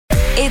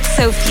it's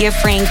Sophia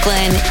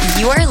Franklin.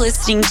 You are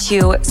listening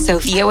to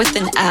Sophia with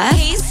an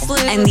F,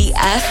 and the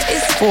F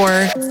is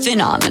for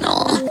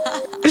phenomenal.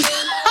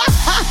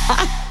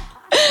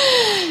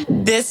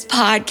 This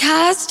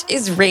podcast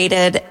is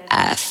rated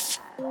F.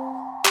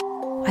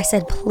 I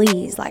said,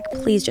 please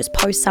just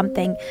post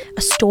something,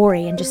 a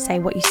story, and just say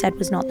what you said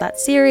was not that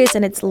serious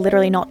and it's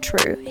literally not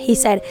true. He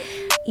said,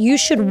 you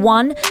should,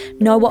 one,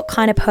 know what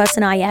kind of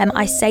person I am.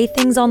 I say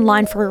things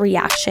online for a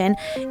reaction.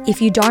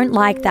 If you don't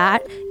like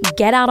that,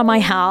 get out of my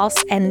house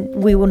and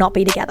we will not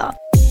be together.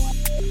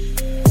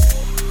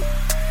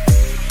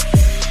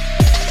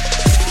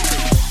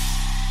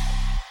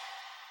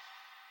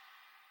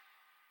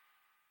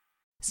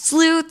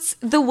 Sleuths,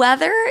 the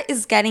weather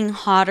is getting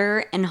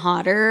hotter and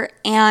hotter,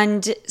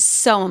 and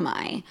so am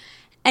I.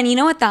 And you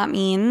know what that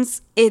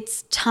means?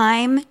 It's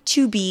time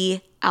to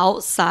be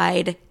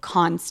outside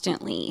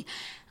constantly.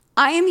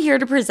 I am here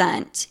to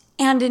present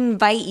and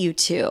invite you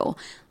to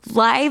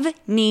Live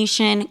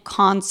Nation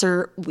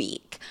Concert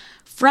Week.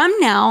 From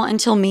now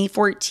until May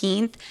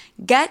 14th,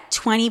 get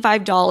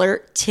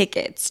 $25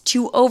 tickets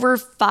to over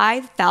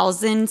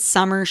 5,000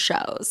 summer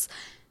shows.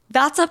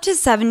 That's up to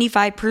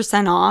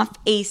 75% off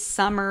a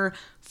summer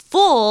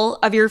full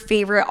of your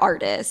favorite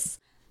artists,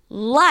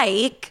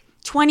 like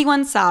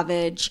 21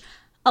 Savage,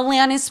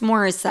 Alanis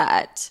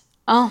Morissette.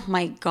 Oh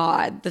my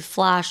God, the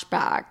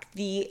flashback,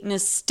 the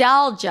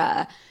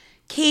nostalgia,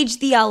 Cage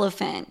the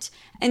Elephant,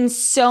 and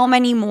so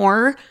many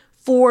more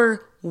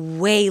for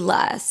way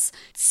less.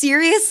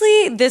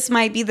 Seriously, this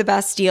might be the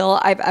best deal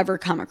I've ever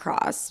come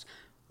across.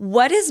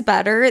 What is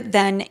better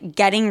than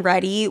getting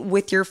ready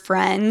with your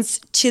friends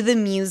to the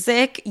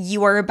music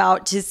you are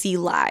about to see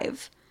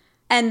live?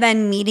 And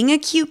then meeting a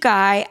cute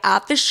guy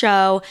at the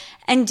show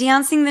and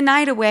dancing the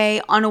night away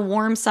on a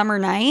warm summer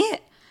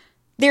night?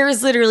 There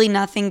is literally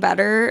nothing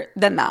better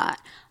than that.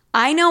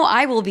 I know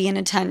I will be in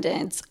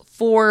attendance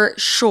for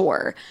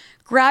sure.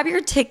 Grab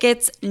your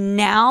tickets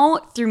now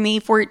through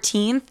May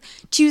 14th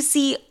to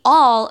see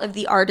all of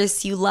the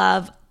artists you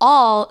love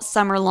all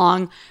summer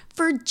long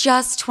for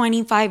just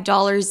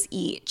 $25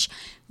 each.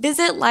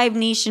 Visit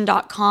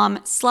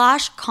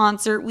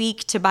livenation.com/concert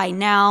week to buy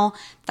now.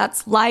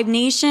 That's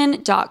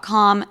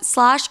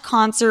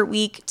livenation.com/concert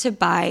week to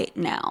buy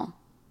now.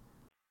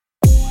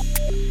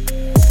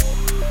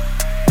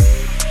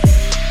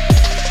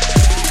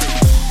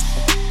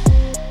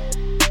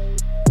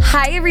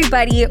 Hi,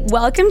 everybody.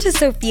 Welcome to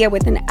Sophia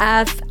with an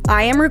F.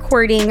 I am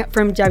recording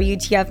from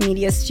WTF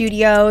Media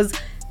Studios,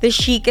 the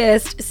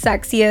chicest,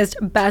 sexiest,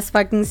 best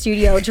fucking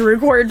studio to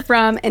record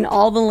from in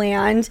all the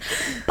land.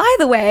 By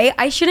the way,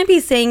 I shouldn't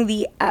be saying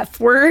the F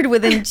word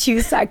within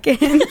 2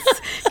 seconds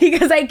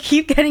because I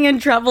keep getting in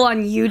trouble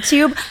on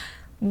YouTube,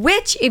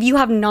 which if you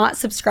have not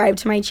subscribed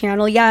to my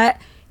channel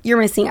yet, you're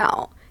missing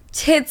out.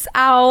 Tits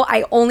out.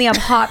 I only have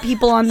hot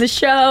people on the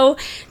show.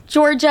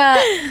 Georgia,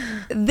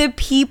 the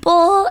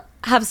people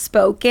have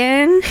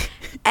spoken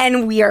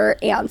and we are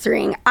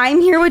answering.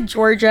 I'm here with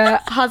Georgia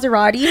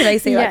Hassarati. Did I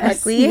say that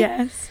correctly?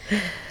 Yes.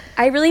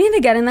 I really need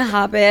to get in the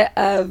habit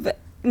of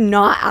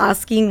not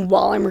asking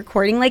while I'm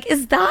recording. Like,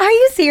 is that how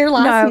you say your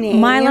last name?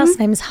 No, my last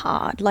name is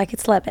hard. Like,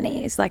 it's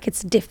Lebanese. Like,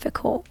 it's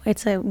difficult.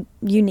 It's a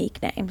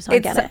unique name, so I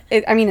get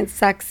it. I mean, it's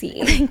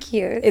sexy. Thank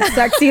you. It's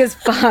sexy as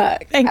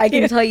fuck. I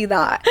can tell you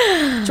that.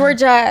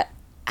 Georgia,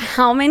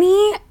 how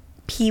many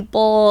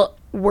people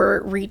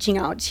were reaching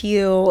out to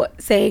you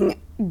saying,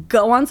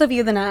 go on Sophia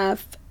with an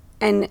F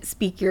and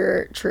speak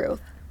your truth?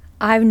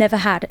 I've never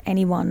had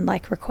anyone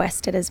like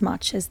request it as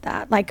much as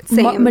that. Like,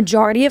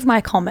 majority of my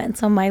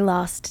comments on my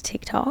last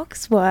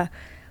TikToks were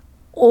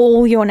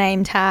all your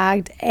name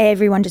tagged,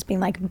 everyone just being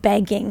like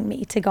begging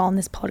me to go on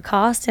this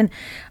podcast. And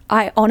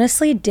I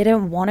honestly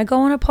didn't want to go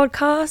on a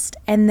podcast.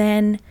 And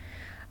then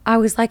I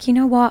was like, you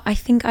know what? I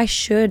think I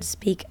should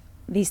speak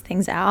these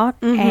things out.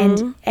 Mm-hmm.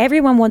 And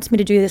everyone wants me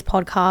to do this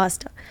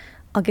podcast.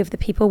 I'll give the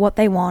people what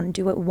they want,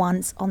 do it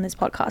once on this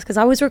podcast. Because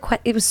I was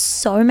it was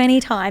so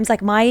many times,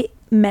 like my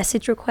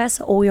message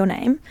requests are all your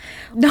name.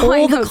 No,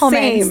 all the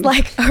comments same.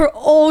 like are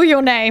all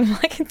your name.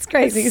 Like, it's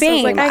crazy.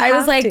 Same. So I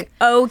was like,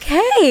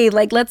 okay,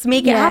 like let's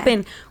make it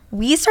happen.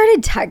 We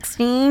started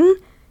texting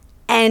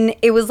and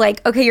it was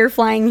like, okay, you're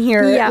flying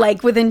here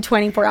like within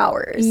 24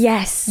 hours.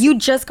 Yes. You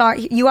got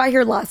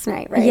here last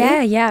night, right?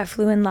 Yeah, I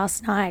flew in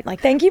last night.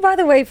 Like, thank you, by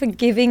the way, for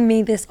giving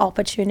me this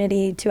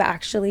opportunity to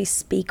actually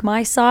speak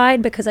my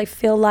side, because I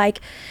feel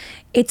like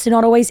it's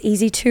not always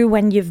easy to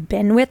when you've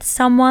been with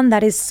someone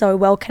that is so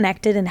well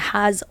connected and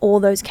has all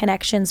those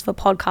connections for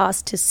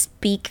podcasts to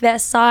speak their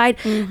side,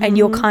 and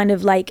you're kind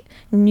of like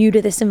new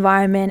to this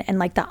environment and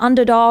like the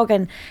underdog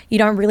and you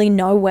don't really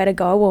know where to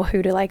go or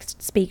who to like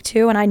speak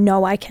to. And I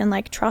know I can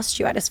like trust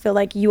you. I just feel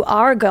like you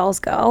are a girl's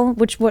girl,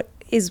 which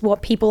is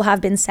what people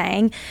have been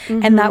saying.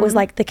 And that was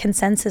like the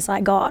consensus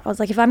I got. I was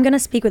like, if I'm going to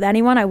speak with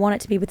anyone, I want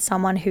it to be with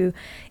someone who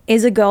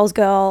is a girl's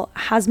girl,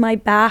 has my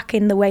back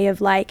in the way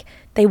of like,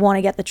 they want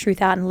to get the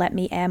truth out and let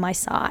me air my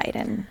side.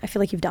 And I feel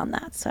like you've done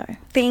that. So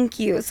thank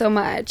you so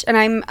much. And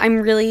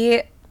I'm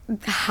really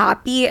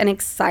happy and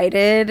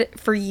excited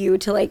for you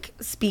to like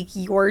speak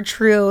your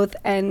truth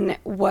and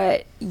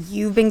what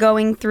you've been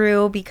going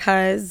through,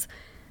 because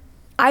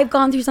I've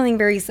gone through something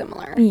very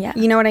similar. Yeah.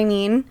 You know what I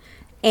mean?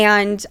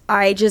 And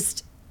I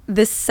just,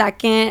 the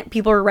second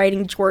people were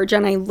writing Georgia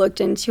and I looked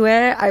into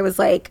it, I was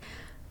like,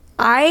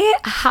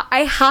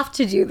 I have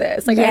to do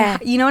this. Like, Yeah.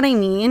 you know what I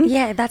mean?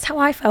 Yeah, that's how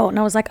I felt. And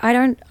I was like,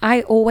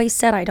 I always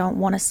said I don't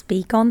want to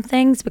speak on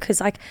things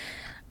because like,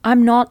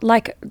 I'm not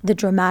like the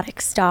dramatic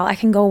style. I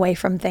can go away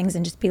from things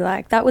and just be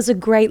like, that was a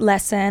great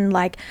lesson.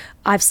 Like,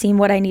 I've seen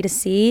what I need to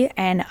see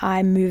and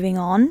I'm moving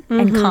on,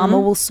 and karma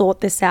will sort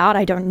this out.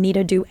 I don't need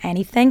to do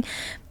anything.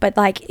 But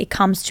like, it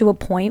comes to a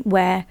point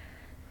where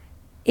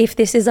if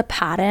this is a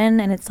pattern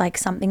and it's like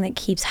something that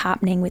keeps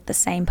happening with the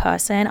same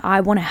person,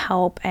 I want to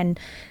help and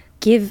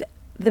give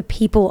the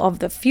people of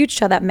the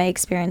future that may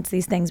experience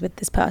these things with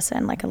this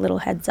person like a little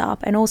heads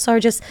up. And also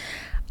just,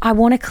 I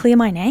want to clear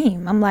my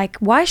name. I'm like,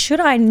 why should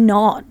I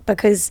not?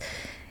 Because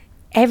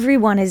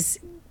everyone is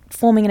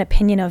forming an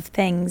opinion of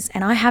things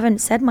and I haven't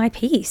said my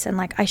piece, and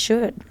like I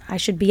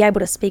should be able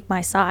to speak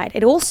my side.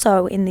 It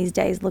also in these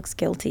days looks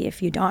guilty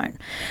if you don't.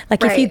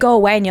 Like if you go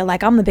away and you're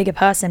like, I'm the bigger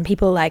person,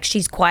 people are like,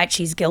 she's quiet,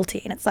 she's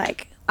guilty. And it's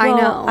like, well,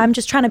 I know. I'm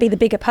just trying to be the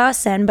bigger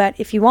person, but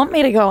if you want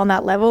me to go on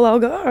that level, I'll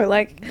go.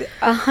 Like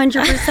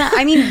 100%.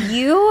 I mean,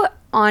 you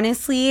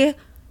honestly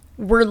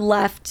were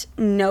left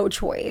no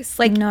choice.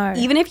 Like, no.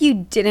 Even if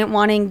you didn't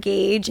want to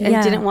engage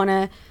and didn't want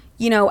to,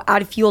 you know,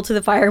 add fuel to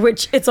the fire,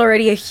 which it's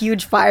already a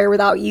huge fire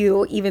without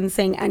you even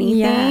saying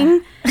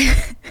anything.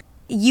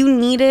 You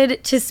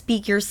needed to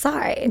speak your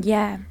side.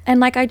 Yeah. And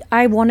like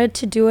I wanted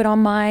to do it on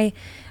my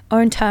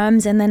own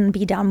terms and then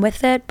be done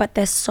with it, but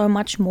there's so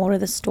much more to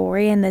the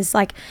story, and there's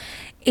like,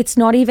 it's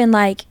not even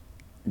like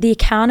the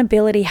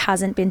accountability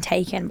hasn't been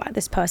taken by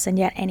this person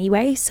yet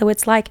anyway. So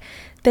it's like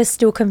there's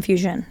still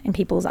confusion in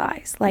people's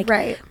eyes. Like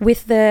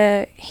with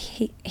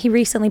he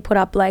recently put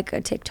up like a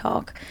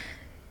TikTok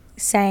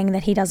saying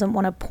that he doesn't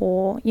want to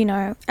pour, you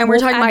know, and we're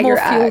talking about your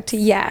fuel ex.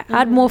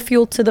 Add more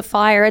fuel to the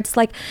fire. It's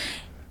like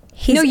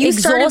he's you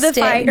exhausted. started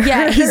the fire.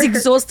 Yeah, he's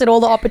exhausted all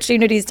the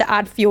opportunities to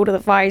add fuel to the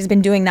fire. He's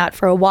been doing that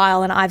for a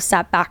while, and I've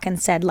sat back and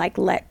said like,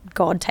 let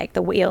God take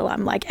the wheel.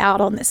 I'm like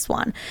out on this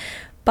one.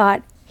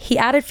 But he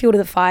added fuel to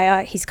the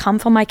fire. He's come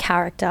for my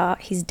character.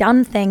 He's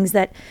done things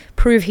that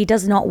prove he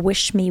does not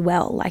wish me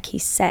well, like he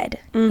said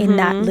in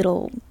that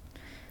little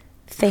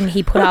thing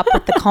he put up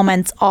with the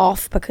comments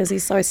off because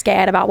he's so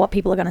scared about what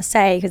people are going to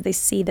say because they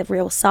see the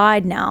real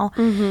side now.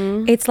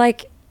 It's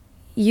like,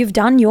 you've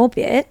done your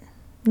bit.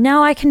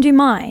 Now I can do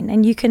mine,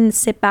 and you can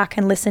sit back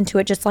and listen to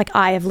it just like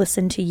I have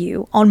listened to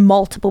you on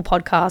multiple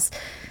podcasts,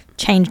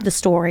 change the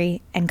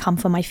story and come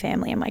for my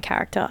family and my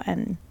character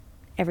and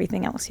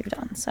everything else you've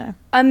done. So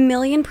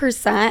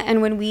 1,000,000%.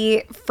 And when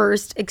we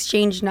first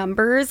exchanged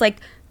numbers, like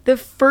the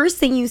first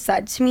thing you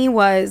said to me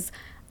was,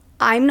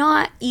 I'm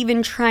not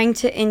even trying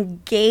to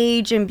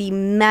engage and be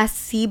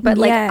messy, but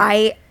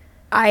like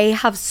I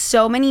have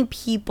so many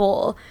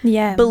people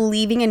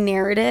believing a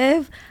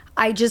narrative.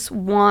 I just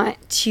want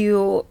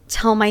to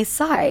tell my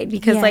side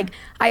because like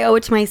I owe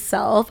it to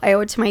myself, I owe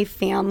it to my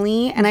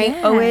family, and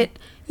I owe it,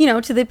 you know,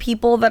 to the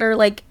people that are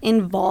like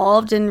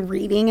involved in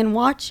reading and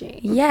watching.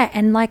 Yeah,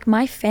 and like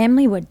my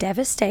family were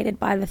devastated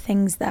by the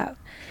things that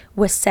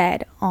were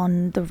said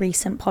on the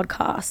recent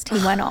podcast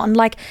he went on.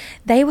 Like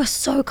they were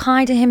so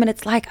kind to him, and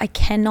it's like, I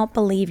cannot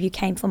believe you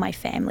came for my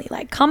family.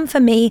 Like, come for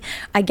me.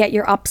 I get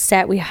you're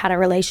upset. We had a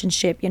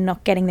relationship. You're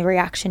not getting the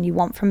reaction you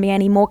want from me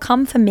anymore.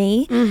 Come for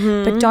me,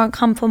 but don't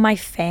come for my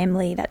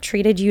family that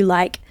treated you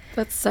like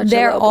that's such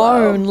their a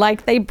low own. blow.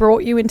 Like they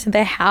brought you into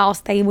their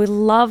house. They were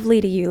lovely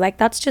to you. Like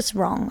that's just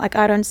wrong. Like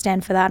I don't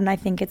stand for that, and I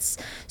think it's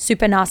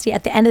super nasty.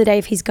 At the end of the day,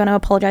 if he's going to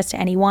apologize to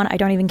anyone, I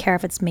don't even care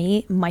if it's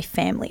me. My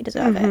family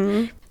deserve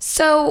it.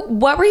 So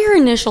what were your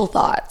initial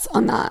thoughts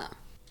on that?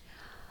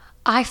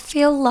 I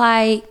feel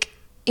like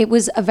it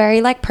was a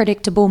very like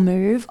predictable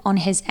move on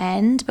his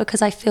end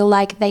because I feel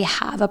like they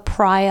have a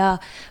prior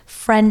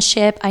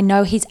friendship. I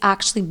know he's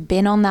actually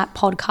been on that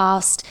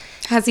podcast.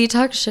 Has he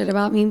talked shit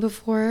about me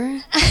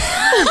before?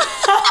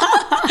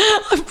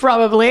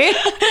 Probably.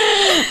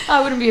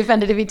 I wouldn't be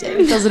offended if he did.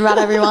 It doesn't about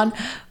everyone.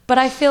 But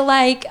I feel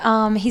like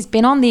he's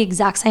been on the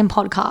exact same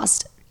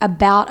podcast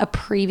about a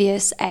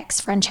previous ex,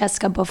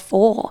 Francesca,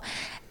 before.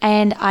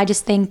 And I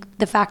just think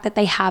the fact that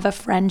they have a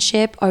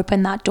friendship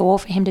opened that door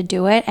for him to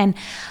do it. And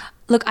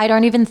look, I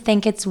don't even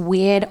think it's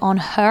weird on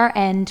her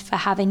end for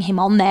having him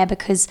on there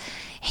because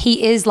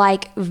he is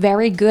like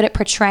very good at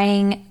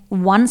portraying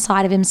one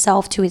side of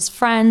himself to his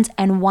friends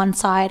and one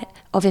side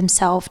of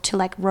himself to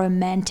like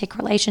romantic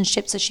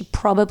relationships. So she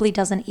probably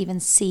doesn't even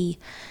see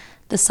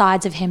the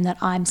sides of him that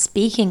I'm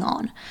speaking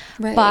on.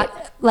 Right.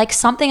 But like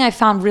something I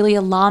found really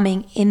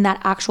alarming in that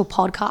actual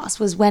podcast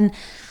was when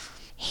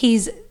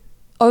he's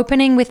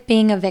opening with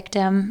being a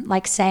victim,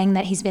 like saying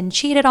that he's been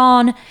cheated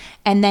on,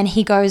 and then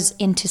he goes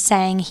into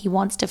saying he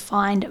wants to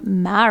find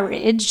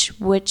marriage,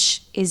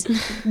 which is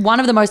one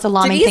of the most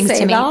alarming things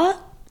to me. That?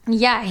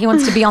 Yeah, he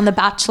wants to be on The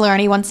Bachelor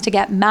and he wants to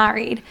get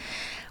married,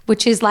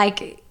 which is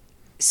like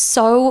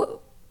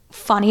so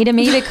funny to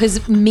me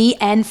because me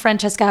and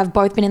Francesca have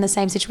both been in the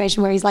same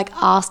situation where he's like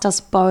asked us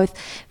both,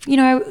 you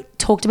know,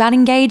 talked about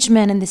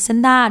engagement and this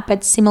and that,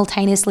 but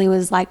simultaneously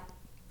was like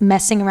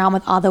messing around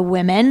with other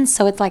women.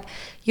 So it's like,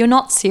 you're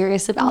not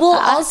serious about well,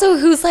 that. also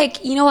who's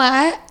like, you know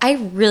what?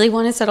 I really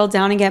want to settle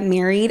down and get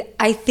married.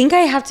 I think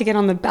I have to get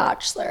on The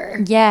Bachelor.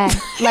 Yeah.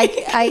 Like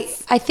I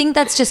think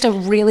that's just a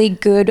really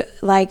good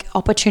like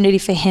opportunity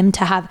for him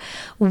to have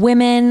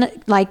women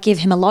like give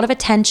him a lot of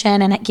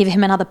attention and give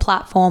him another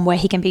platform where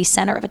he can be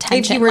center of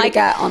attention. If he were like, to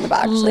get on The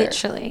Bachelor.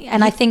 Literally.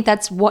 And I think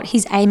that's what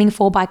he's aiming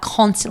for by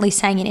constantly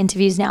saying in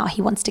interviews now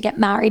he wants to get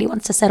married, he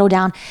wants to settle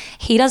down.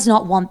 He does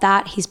not want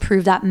that. He's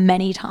proved that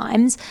many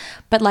times.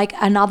 But like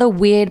another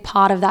weird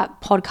part of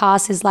that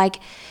podcast is like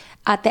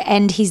at the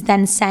end he's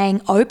then saying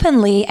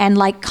openly and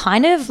like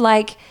kind of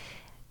like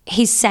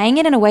he's saying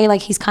it in a way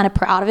like he's kind of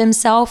proud of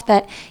himself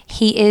that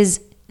he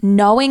is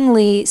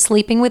knowingly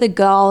sleeping with a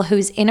girl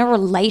who's in a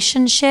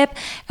relationship,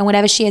 and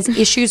whenever she has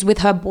issues with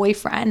her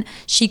boyfriend,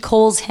 she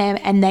calls him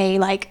and they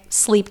like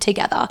sleep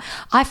together.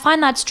 I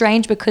find that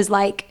strange because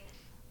like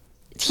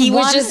he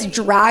was just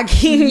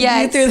dragging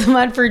you through the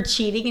mud for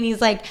cheating, and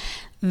he's like,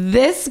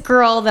 this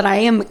girl that I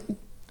am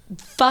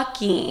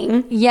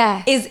fucking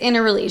is in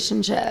a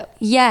relationship.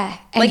 Yeah.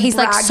 And like he's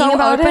like so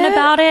open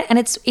about it. And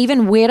it's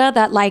even weirder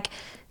that like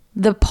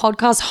the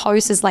podcast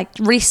host is like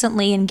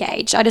recently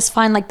engaged. I just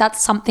find like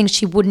that's something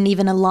she wouldn't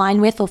even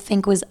align with or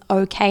think was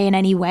okay in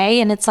any way.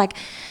 And it's like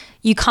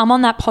you come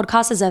on that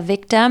podcast as a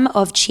victim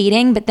of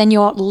cheating, but then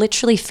you're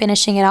literally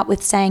finishing it up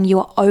with saying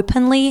you're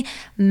openly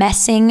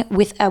messing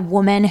with a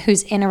woman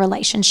who's in a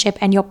relationship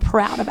and you're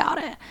proud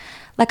about it.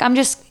 Like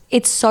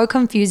it's so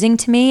confusing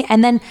to me.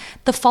 And then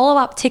the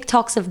follow-up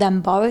TikToks of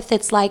them both,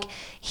 it's like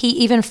he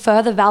even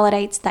further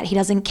validates that he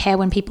doesn't care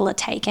when people are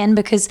taken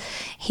because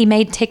he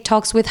made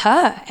TikToks with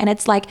her. And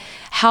it's like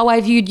how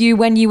I viewed you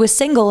when you were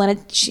single.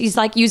 And she's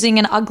like using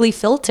an ugly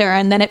filter.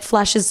 And then it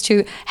flashes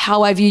to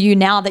how I view you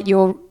now that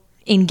you're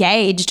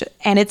engaged.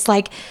 And it's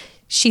like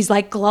she's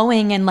like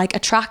glowing and like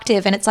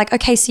attractive, and it's like,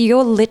 okay, so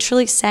you're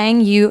literally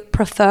saying you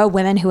prefer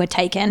women who are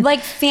taken,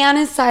 like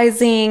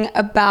fantasizing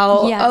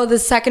about oh, the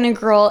second a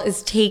girl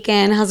is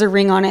taken, has a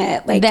ring on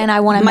it, like then I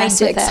want to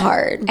mess with it.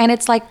 Hard. And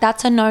it's like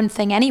that's a known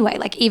thing anyway.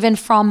 Like even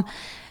from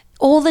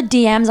all the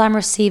DMs I'm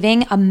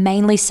receiving are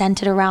mainly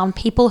centered around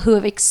people who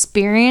have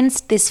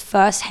experienced this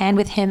firsthand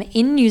with him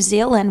in New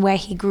Zealand where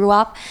he grew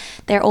up.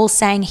 They're all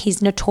saying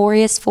he's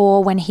notorious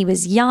for when he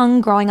was young,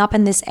 growing up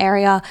in this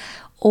area,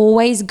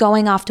 always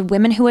going after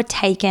women who are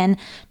taken,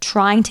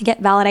 trying to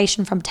get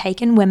validation from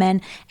taken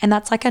women. And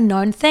that's like a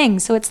known thing.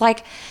 So it's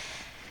like,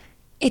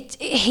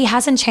 he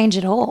hasn't changed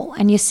at all.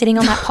 And you're sitting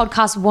on that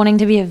podcast wanting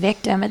to be a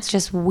victim. It's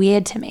just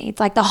weird to me. It's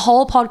like the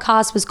whole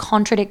podcast was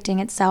contradicting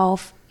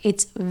itself.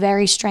 It's a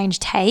very strange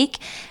take.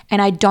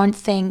 And I don't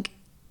think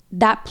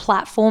that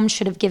platform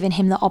should have given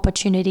him the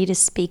opportunity to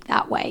speak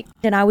that way.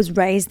 And I was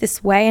raised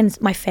this way, and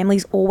my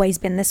family's always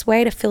been this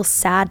way, to feel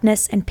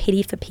sadness and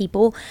pity for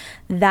people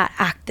that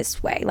act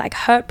this way. Like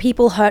hurt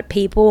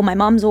people. My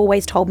mom's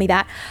always told me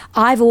that.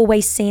 I've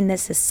always seen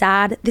this as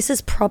sad. This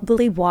is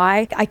probably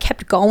why I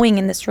kept going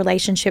in this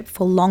relationship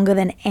for longer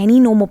than any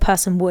normal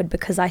person would,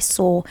 because I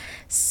saw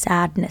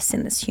sadness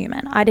in this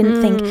human. I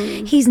didn't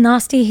think he's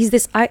nasty, he's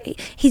this,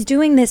 he's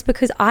doing this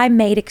because I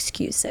made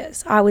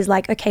excuses. I was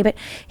like, okay, but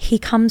he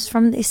comes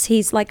from this,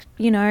 he's like,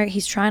 you know,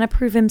 he's trying to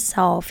prove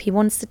himself, he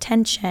wants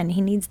attention, he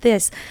needs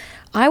this.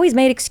 I always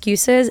made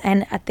excuses,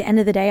 and at the end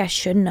of the day I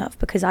shouldn't have,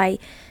 because I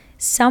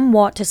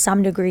somewhat to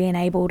some degree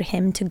enabled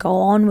him to go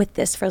on with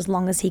this for as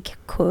long as he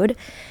could.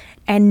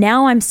 And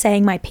now I'm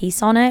saying my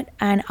piece on it,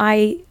 and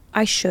I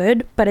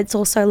should, but it's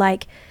also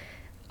like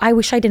I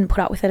wish I didn't put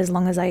up with it as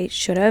long as I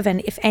should have.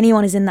 And if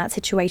anyone is in that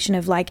situation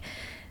of like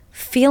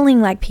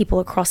feeling like people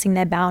are crossing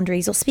their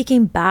boundaries or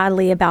speaking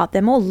badly about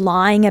them or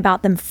lying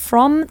about them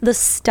from the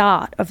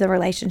start of the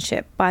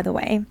relationship, by the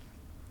way,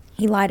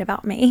 he lied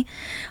about me.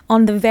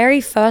 On the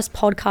very first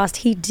podcast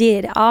he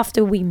did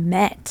after we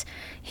met,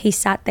 he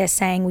sat there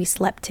saying we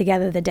slept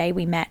together the day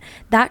we met.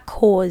 That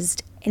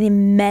caused an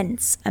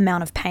immense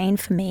amount of pain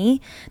for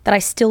me that I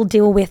still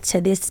deal with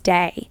to this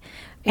day.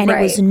 And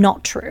It was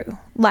not true.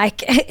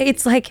 Like,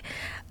 it's like,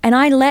 and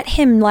I let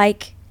him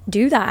like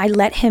do that.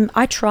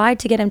 I tried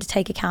to get him to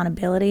take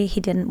accountability. He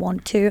didn't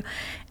want to.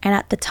 And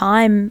at the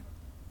time,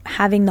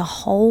 having the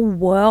whole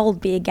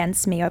world be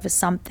against me over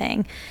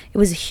something, it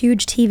was a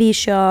huge TV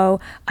show.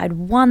 I'd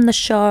won the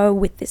show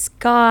with this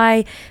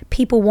guy.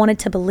 People wanted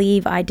to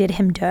believe I did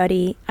him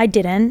dirty. I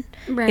didn't.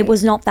 It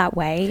was not that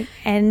way.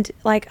 And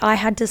like, I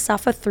had to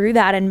suffer through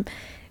that. And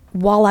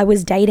while I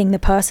was dating the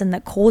person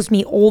that caused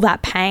me all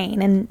that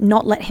pain, and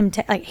not let him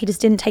he just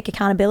didn't take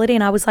accountability.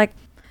 And I was like,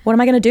 what am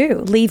I going to do?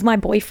 Leave my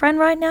boyfriend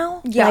right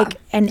now? Yeah.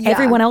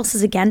 Everyone else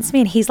is against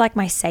me, and he's like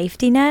my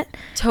safety net.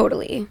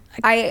 Totally.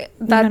 You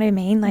know what I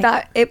mean? Like,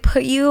 that it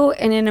put you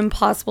in an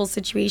impossible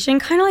situation,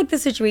 kind of like the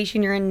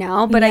situation you're in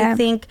now. But I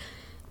think,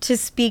 to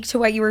speak to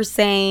what you were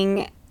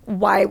saying,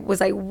 why was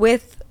I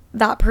with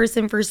that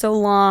person for so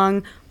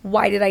long?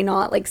 Why did I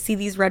not like see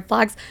these red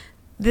flags?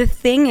 The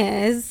thing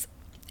is,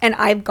 and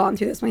I've gone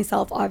through this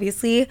myself,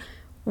 obviously,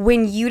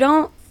 when you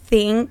don't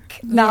think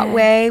that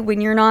way,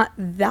 when you're not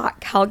that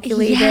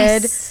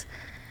calculated,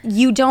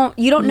 you don't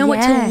know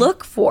what to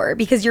look for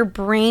because your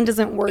brain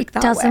doesn't work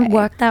that way. It doesn't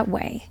work that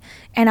way.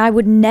 And I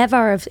would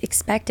never have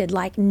expected,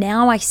 like,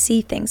 now I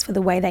see things for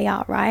the way they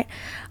are, right?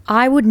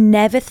 I would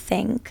never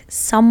think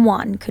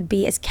someone could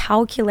be as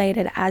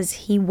calculated as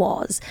he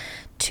was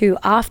to,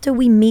 after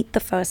we meet the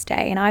first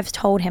day, and I've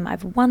told him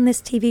I've won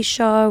this TV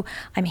show,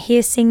 I'm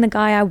here seeing the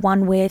guy I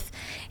won with.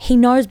 He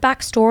knows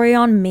backstory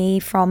on me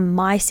from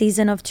my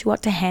season of Too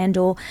Hot to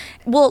Handle.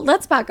 Well,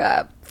 let's back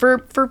up.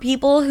 For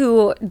people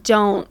who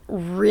don't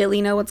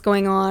really know what's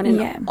going on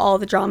and all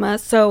the drama.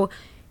 So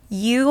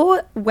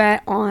you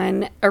went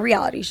on a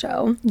reality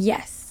show.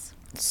 Yes.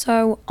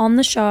 So on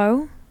the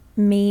show,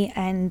 me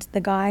and the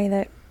guy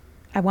that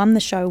I won the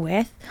show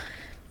with,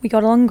 we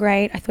got along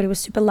great. I thought he was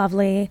super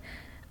lovely.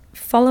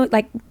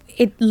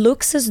 It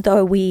looks as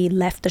though we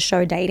left the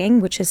show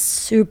dating, which is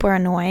super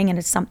annoying, and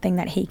it's something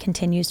that he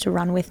continues to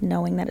run with,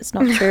 knowing that it's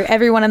not true.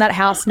 Everyone in that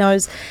house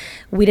knows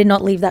we did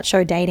not leave that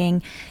show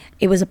dating.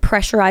 It was a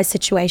pressurized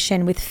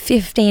situation with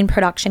 15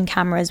 production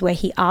cameras where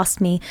he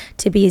asked me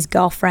to be his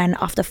girlfriend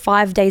after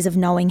 5 days of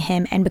knowing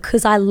him. And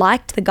because I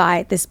liked the guy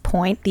at this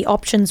point, the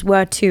options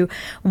were to,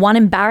 one,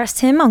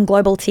 embarrass him on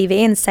global TV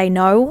and say,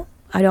 no,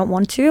 I don't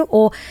want to,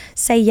 or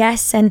say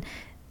yes and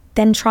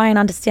then try and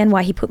understand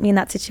why he put me in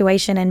that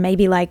situation and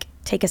maybe like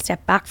take a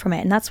step back from it.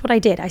 And that's what I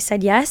did. I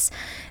said yes,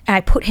 and I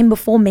put him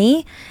before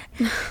me.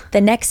 The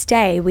next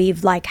day,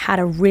 we've like had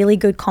a really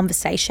good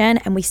conversation,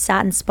 and we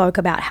sat and spoke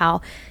about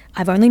how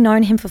I've only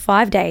known him for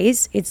 5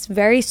 days. It's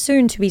very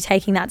soon to be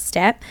taking that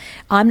step.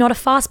 I'm not a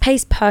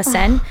fast-paced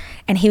person,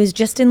 and he was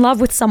just in love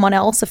with someone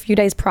else a few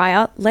days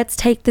prior. Let's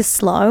take this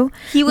slow.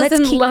 He was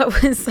in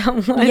love with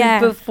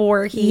someone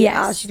before he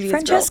asked you to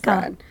be his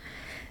girlfriend.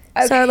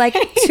 Okay. So like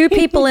two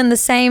people in the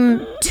same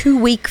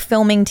 2-week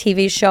filming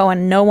TV show,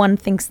 and no one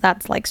thinks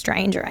that's like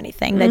strange or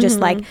anything. They're just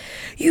like,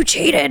 you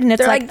cheated. And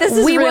it's like this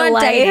is we real weren't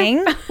life.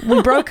 dating.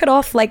 We broke it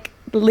off like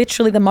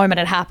literally the moment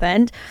it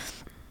happened.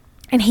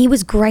 And he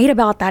was great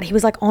about that. He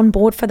was like on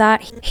board for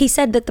that. He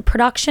said that the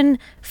production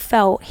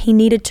felt he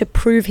needed to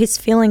prove his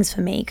feelings for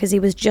me because he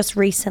was just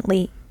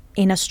recently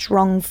in a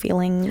strong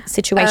feeling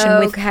situation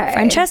with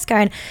Francesca.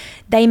 And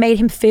they made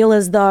him feel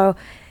as though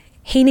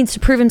he needs to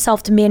prove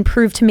himself to me and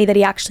prove to me that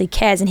he actually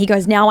cares. And he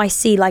goes, now I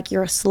see like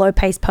you're a slow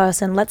paced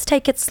person. Let's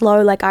take it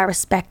slow. Like I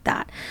respect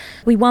that.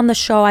 We won the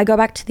show. I go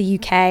back to the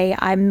UK.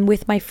 I'm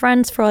with my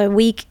friends for a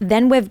week.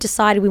 Then we've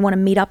decided we want to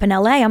meet up in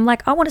LA. I'm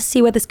like, I want to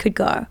see where this could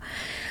go.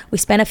 We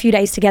spent a few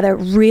days together.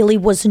 It really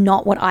was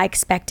not what I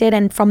expected.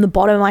 And from the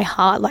bottom of my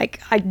heart,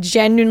 like I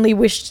genuinely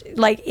wished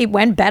like it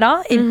went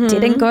better. It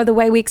didn't go the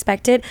way we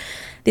expected.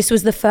 This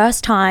was the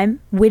first time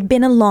we'd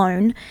been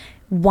alone,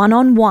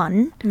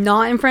 one-on-one.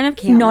 Not in front of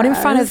cameras. Not in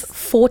front of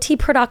 40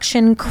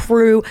 production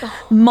crew,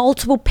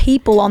 multiple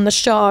people on the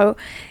show,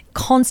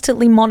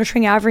 constantly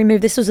monitoring our every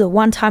move. This was the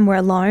one time we're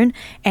alone,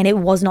 and it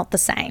was not the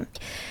same.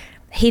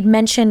 He'd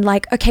mentioned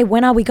like, okay,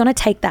 when are we going to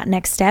take that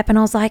next step? And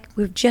I was like,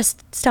 we've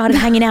just started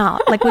hanging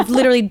out. Like we've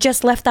literally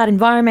just left that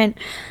environment.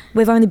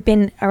 We've only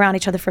been around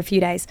each other for a few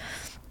days.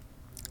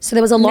 So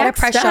there was a lot of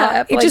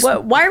pressure.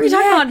 Why are we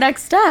talking about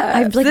next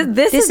step?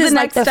 This is the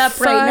next step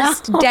right now.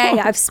 First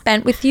day I've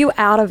spent with you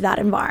out of that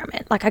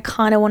environment. Like I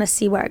kind of want to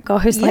see where it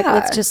goes. Like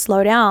let's just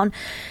slow down.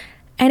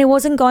 And it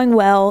wasn't going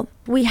well.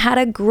 We had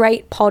a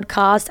great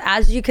podcast.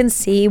 As you can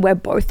see, we're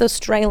both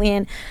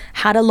Australian,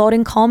 had a lot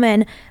in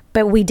common,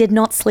 but we did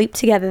not sleep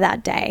together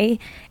that day.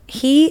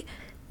 He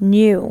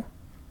knew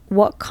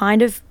what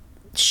kind of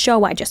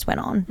show I just went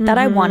on, that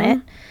I won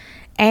it,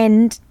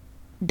 and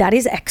that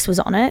his ex was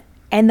on it,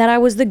 and that I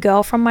was the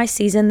girl from my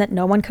season that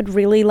no one could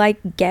really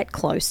like get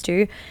close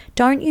to.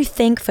 Don't you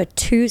think for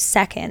 2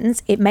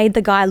 seconds it made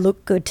the guy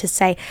look good to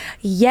say,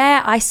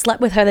 yeah, I slept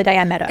with her the day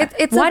I met her?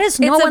 Why does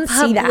no one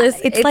see that?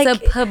 It's like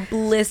a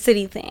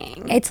publicity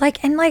thing. It's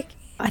like, and like,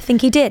 I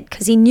think he did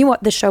because he knew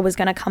what the show was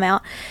going to come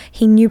out.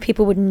 He knew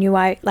people would know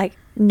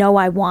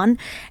I won,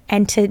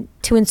 and to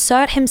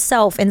insert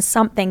himself in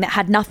something that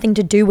had nothing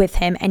to do with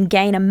him and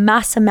gain a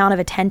mass amount of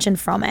attention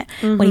from it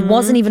when he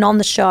wasn't even on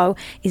the show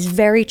is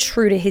very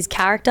true to his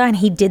character, and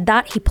he did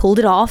that. He pulled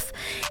it off.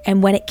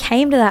 And when it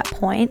came to that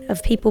point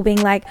of people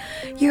being like,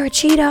 you're a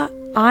cheater,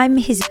 I'm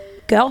his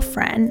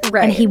girlfriend,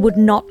 and he would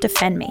not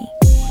defend me.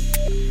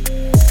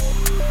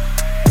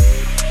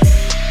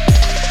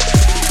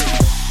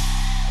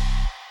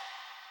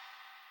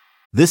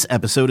 This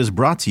episode is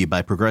brought to you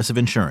by Progressive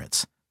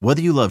Insurance.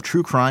 Whether you love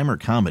true crime or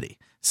comedy,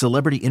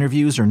 celebrity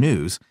interviews or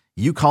news,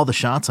 you call the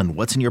shots on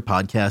what's in your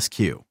podcast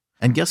queue.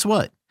 And guess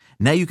what?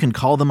 Now you can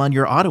call them on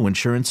your auto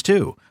insurance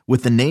too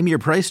with the Name Your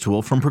Price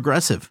tool from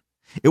Progressive.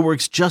 It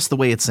works just the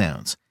way it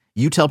sounds.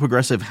 You tell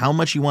Progressive how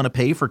much you want to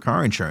pay for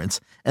car insurance,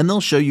 and they'll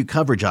show you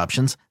coverage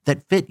options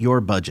that fit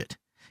your budget.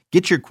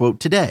 Get your quote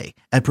today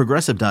at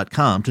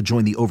Progressive.com to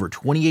join the over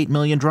 28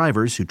 million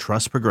drivers who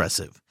trust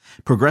Progressive.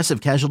 Progressive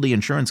Casualty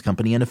Insurance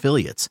Company and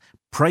Affiliates.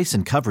 Price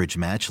and coverage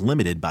match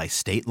limited by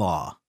state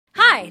law.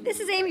 Hi, this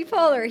is Amy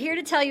Poehler, here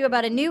to tell you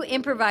about a new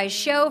improvised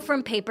show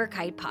from Paper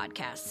Kite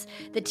Podcasts,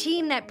 the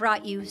team that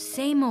brought you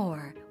Say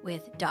More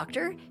with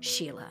Dr.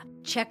 Sheila.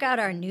 Check out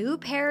our new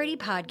parody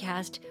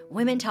podcast,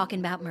 Women Talking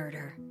About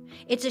Murder.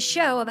 It's a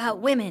show about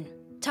women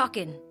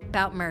talking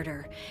about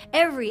murder.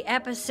 Every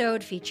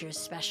episode features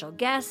special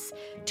guests,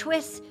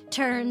 twists,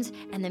 turns,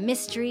 and the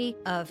mystery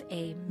of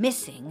a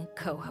missing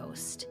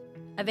co-host.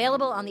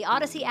 Available on the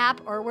Odyssey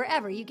app or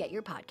wherever you get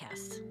your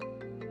podcasts.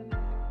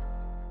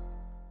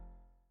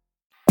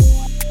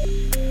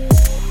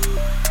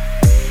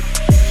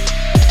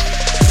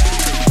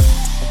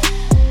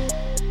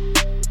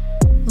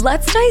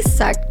 Let's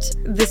dissect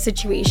the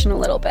situation a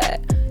little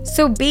bit.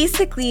 So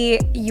basically,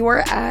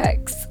 your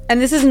ex, and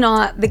this is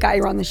not the guy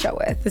you're on the show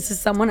with, this is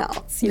someone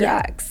else, your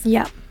ex.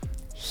 Yeah.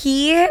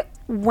 He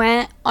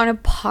went on a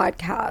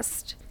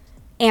podcast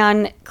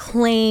and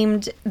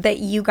claimed that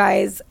you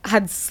guys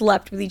had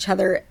slept with each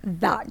other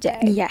that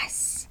day.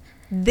 Yes.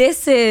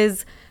 This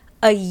is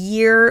a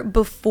year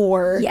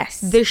before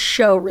the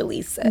show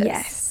releases.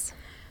 Yes.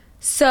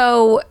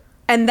 So,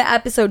 and the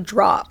episode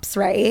drops,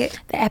 right?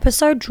 The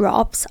episode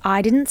drops.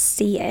 I didn't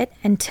see it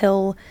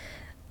until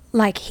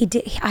like he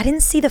did. I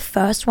didn't see the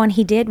first one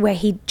he did where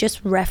he just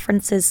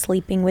references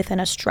sleeping with an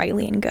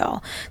Australian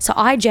girl. So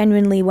I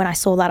genuinely, when I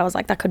saw that, I was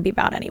like, that could be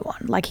about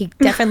anyone. Like he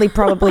definitely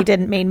probably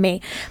didn't mean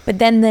me. But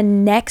then the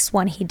next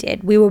one he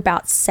did, we were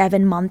about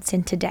 7 months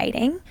into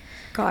dating.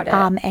 Got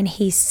it. And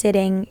he's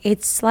sitting,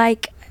 it's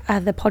like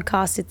the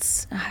podcast,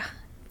 it's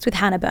with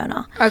Hannah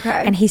Berner.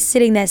 Okay. And he's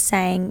sitting there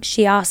saying,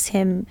 she asks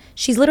him,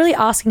 she's literally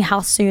asking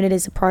how soon it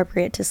is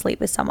appropriate to sleep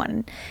with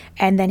someone.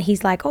 And then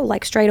he's like, oh,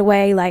 like straight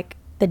away, like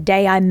the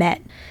day I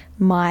met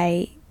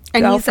my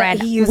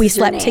girlfriend, we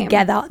slept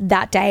together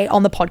that day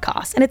on the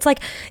podcast. And it's like,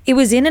 it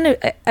was in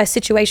a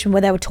situation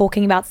where they were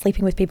talking about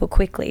sleeping with people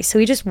quickly. So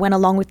he just went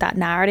along with that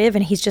narrative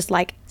and he's just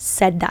like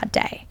said that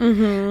day.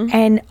 Mm-hmm.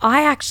 And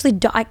I actually,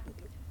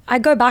 I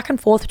go back and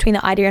forth between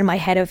the idea in my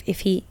head of if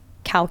he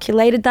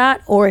calculated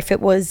that or if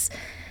it was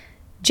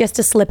just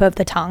a slip of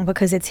the tongue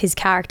because it's his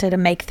character to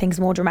make things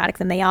more dramatic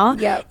than they are.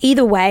 Yep.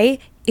 Either way,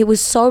 it was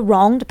so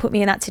wrong to put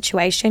me in that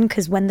situation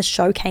because when the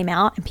show came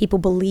out and people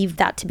believed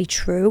that to be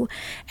true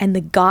and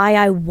the guy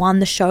I won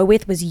the show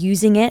with was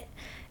using it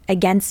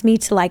against me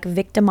to like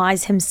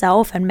victimize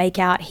himself and make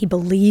out he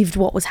believed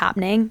what was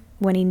happening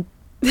when he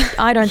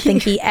I don't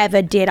think he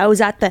ever did. I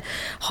was at the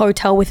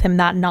hotel with him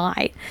that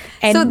night.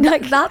 And so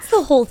that's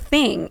the whole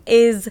thing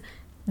is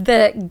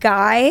the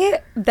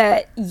guy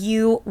that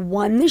you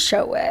won the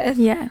show with,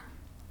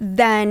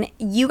 then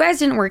you guys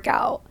didn't work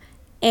out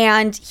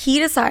and he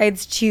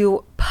decides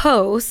to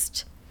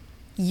post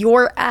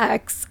your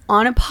ex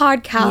on a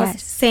podcast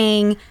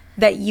saying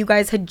that you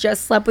guys had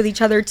just slept with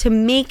each other to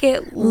make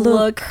it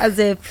look as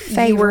if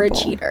you were a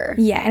cheater.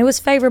 Yeah, and it was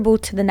favorable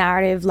to the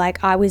narrative.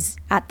 Like I was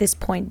at this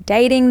point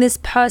dating this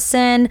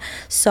person,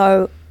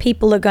 so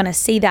people are going to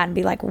see that and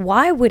be like,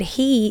 why would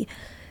he,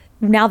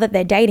 now that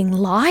they're dating,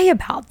 lie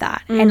about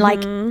that? Mm-hmm. And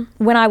like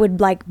when I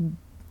would like,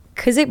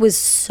 because it was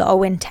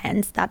so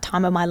intense that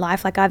time of my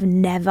life, like I've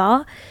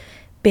never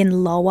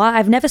been lower.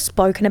 I've never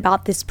spoken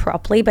about this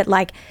properly, but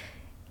like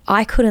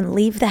I couldn't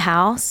leave the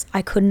house.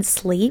 I couldn't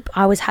sleep.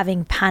 I was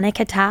having panic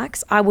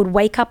attacks. I would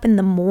wake up in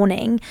the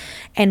morning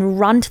and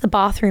run to the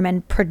bathroom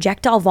and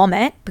projectile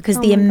vomit because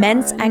the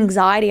immense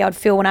anxiety I'd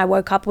feel when I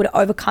woke up would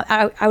overcome.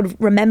 I would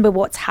remember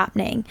what's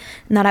happening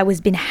and that I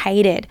was being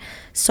hated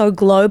so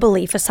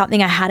globally for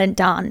something I hadn't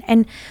done.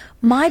 And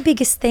my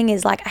biggest thing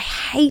is like, I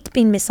hate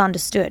being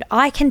misunderstood.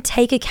 I can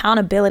take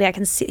accountability. I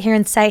can sit here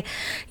and say,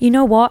 you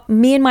know what?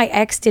 Me and my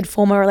ex did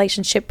form a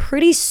relationship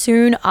pretty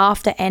soon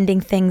after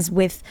ending things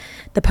with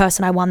the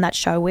person I won that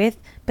show with,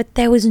 but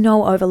there was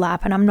no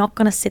overlap. And I'm not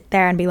going to sit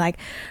there and be like,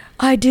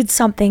 I did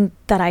something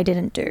that I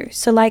didn't do.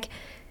 So like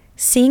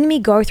seeing me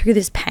go through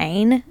this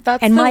pain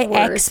and my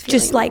ex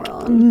just like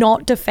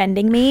not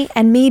defending me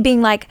and me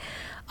being like,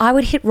 I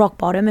would hit rock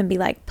bottom and be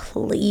like,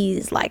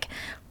 please, like,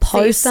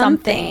 post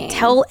something.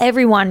 Tell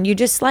everyone you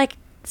just like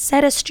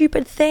said a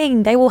stupid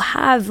thing. They will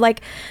have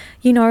like,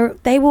 you know,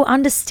 they will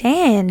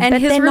understand. And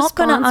but his they're not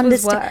going to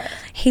understand. what?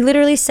 He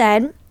literally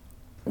said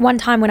one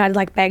time when I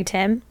like begged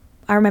him,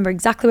 I remember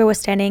exactly where we're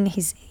standing.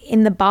 He's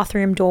in the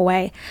bathroom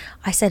doorway.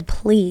 I said,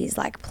 please,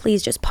 like,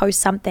 please just post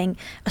something,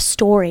 a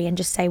story, and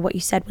just say what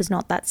you said was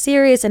not that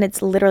serious and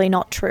it's literally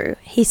not true.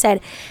 He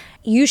said,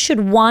 you should,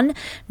 one,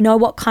 know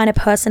what kind of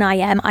person I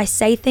am. I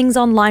say things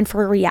online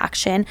for a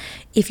reaction.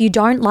 If you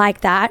don't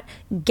like that,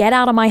 get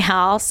out of my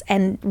house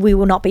and we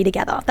will not be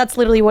together. That's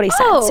literally what he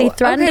said. So he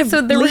threatened to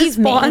so the leave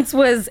response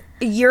was,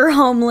 you're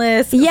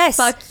homeless. Yes.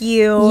 Fuck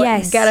you.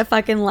 Yes. Get a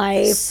fucking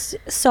life.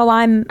 So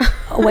I'm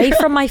away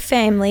from my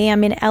family.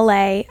 I'm in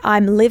LA.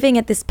 I'm living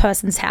at this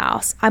person's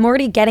house. I'm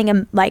already getting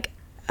a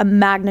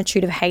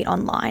magnitude of hate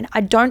online. I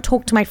don't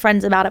talk to my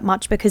friends about it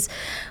much because,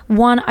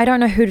 one, I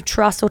don't know who to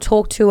trust or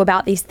talk to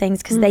about these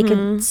things because they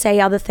could say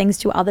other things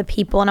to other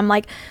people, and I'm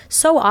like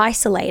so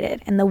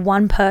isolated. And the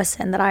one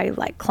person that I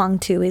like clung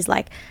to is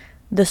like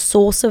the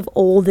source of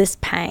all this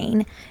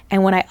pain.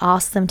 And when I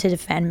ask them to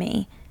defend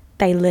me,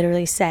 they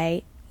literally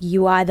say,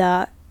 you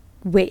either,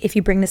 if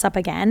you bring this up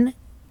again,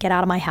 get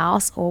out of my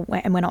house,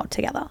 and we're not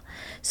together.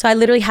 So I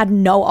literally had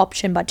no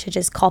option but to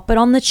just cop it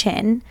on the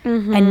chin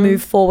and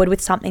move forward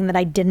with something that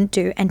I didn't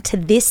do. And to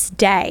this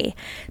day,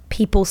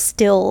 people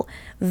still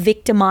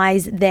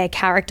victimize their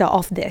character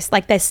off this.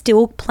 Like, they're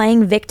still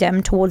playing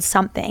victim towards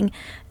something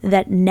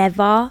that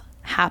never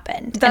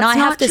happened. That's and I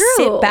have not to true.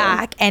 sit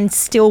back and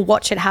still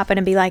watch it happen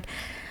and be like,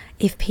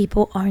 if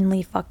people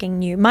only fucking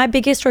knew. My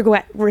biggest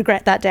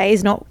regret that day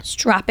is not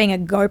strapping a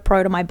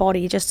GoPro to my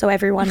body just so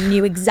everyone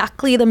knew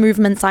exactly the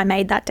movements I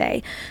made that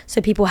day. So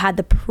people had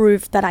the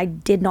proof that I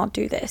did not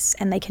do this,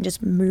 and they can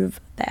just move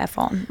the F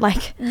on.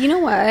 Like, you know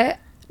what?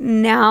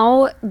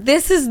 Now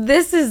this is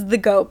the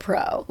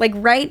GoPro. Like,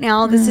 right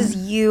now, this is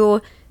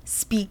you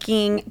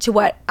speaking to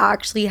what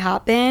actually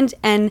happened.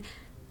 And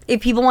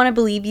if people want to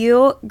believe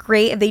you,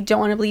 great. If they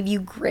don't want to believe you,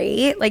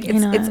 great. Like,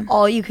 it's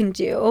all you can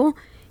do.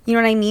 You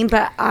know what I mean?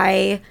 But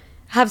I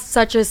have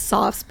such a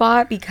soft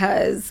spot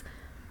because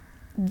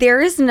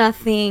there is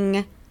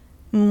nothing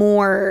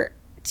more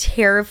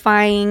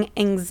terrifying,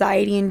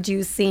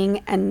 anxiety-inducing,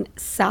 and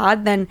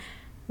sad than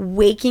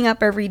waking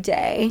up every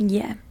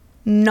day,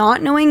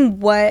 not knowing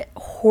what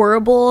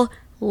horrible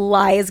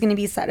lie is going to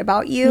be said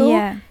about you,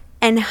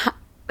 and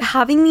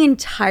having the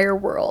entire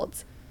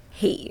world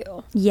hate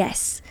you.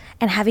 Yes.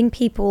 And having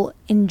people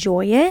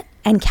enjoy it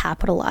and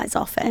capitalize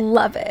off it.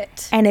 Love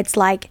it. And it's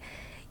like,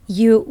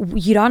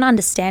 you don't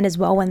understand as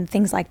well when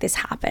things like this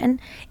happen.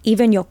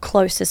 Even your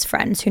closest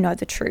friends who know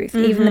the truth,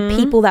 even the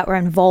people that were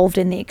involved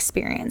in the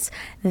experience,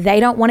 they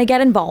don't want to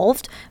get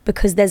involved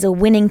because there's a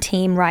winning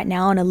team right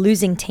now and a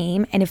losing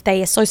team. And if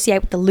they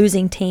associate with the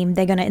losing team,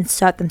 they're going to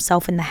insert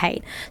themselves in the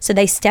hate. So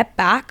they step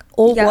back,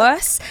 or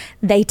worse,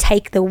 they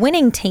take the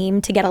winning team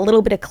to get a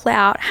little bit of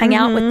clout, hang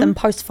out with them,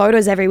 post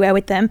photos everywhere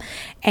with them,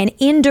 and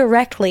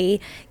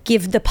indirectly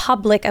give the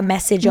public a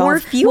message more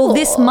of, fuel. well,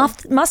 this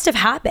must have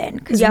happened,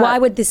 because why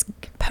would this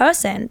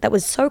person that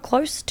was so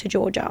close to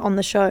Georgia on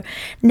the show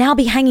now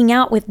be hanging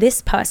out with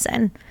this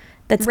person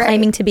that's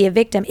claiming to be a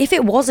victim if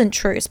it wasn't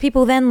true? So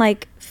people then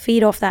like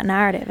feed off that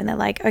narrative and they're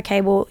like,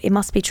 okay, well, it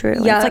must be true.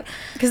 Yeah, it's like,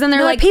 because then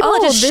they're like, people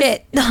oh, are just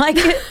shit. Like,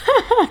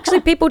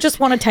 actually, people just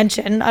want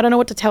attention. I don't know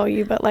what to tell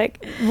you, but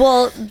like,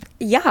 well,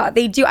 yeah,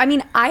 they do. I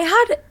mean, I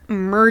had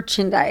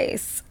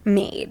merchandise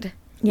made,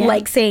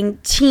 like saying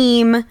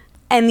team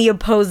and the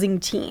opposing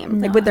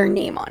team, like with their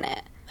name on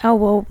it. Oh,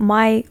 well,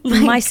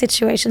 my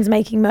situation's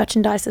making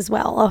merchandise as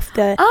well off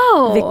the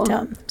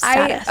victim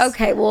status.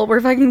 Okay, well,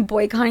 we're fucking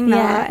boycotting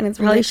that, and it's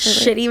really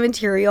shitty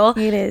material.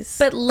 It is.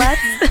 But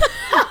let's...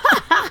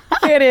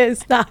 It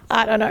is. Nah,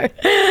 I don't know.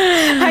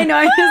 I know,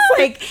 I'm just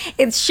like,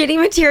 it's shitty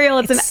material.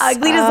 It's an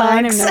ugly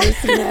design. I've never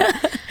seen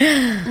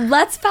it.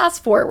 Let's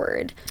fast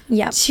forward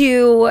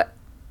to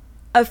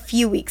a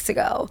few weeks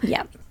ago.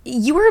 Yeah.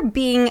 You were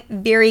being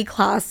very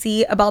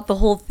classy about the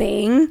whole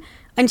thing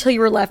until you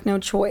were left no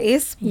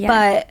choice. Yeah.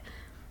 But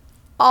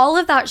all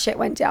of that shit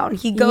went down.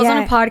 He goes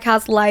on a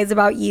podcast, lies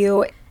about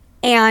you,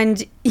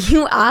 and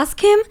you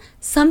ask him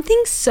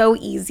something so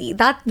easy.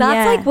 That's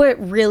like what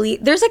really...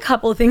 There's a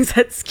couple of things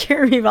that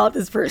scare me about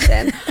this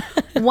person.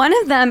 One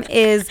of them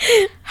is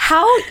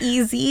how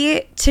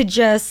easy to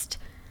just...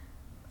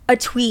 a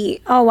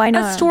tweet,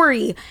 a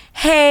story.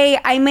 Hey,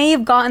 I may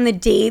have gotten the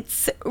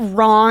dates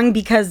wrong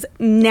because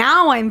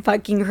now I'm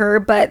fucking her,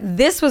 but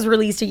this was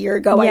released a year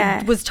ago.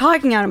 I was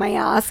talking out of my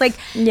ass. Like,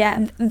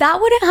 that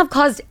wouldn't have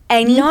caused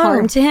any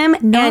harm to him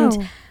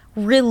and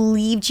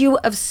relieved you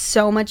of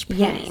so much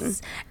pain.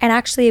 Yes. And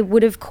actually, it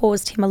would have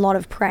caused him a lot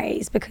of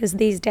praise, because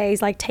these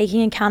days, like,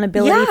 taking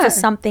accountability for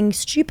something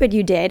stupid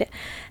you did,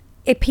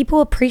 people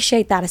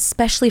appreciate that,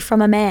 especially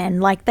from a man.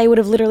 Like, they would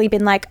have literally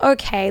been like,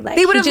 okay, like,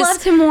 they would have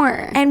loved him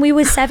more. And we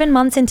were 7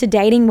 months into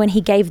dating when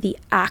he gave the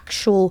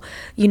actual,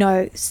 you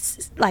know,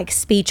 like,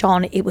 speech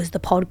on it was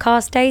the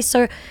podcast day.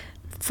 So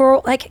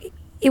for like,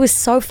 it was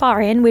so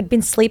far in, we'd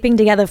been sleeping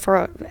together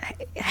for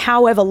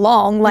however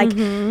long, like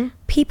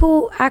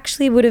people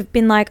actually would have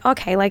been like,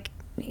 okay, like,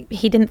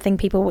 he didn't think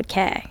people would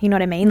care, you know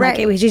what I mean? Like,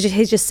 it was just,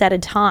 he just set a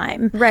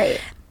time,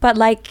 but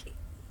like,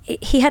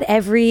 he had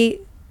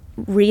every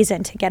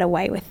reason to get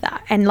away with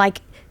that and like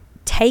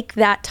take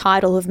that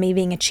title of me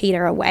being a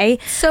cheater away.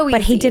 So easy.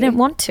 But he didn't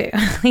want to.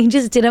 He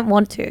just didn't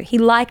want to. He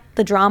liked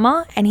the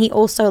drama, and he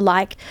also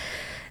liked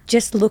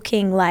just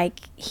looking like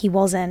he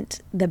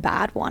wasn't the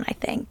bad one, I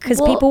think,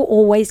 because people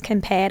always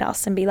compared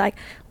us and be like,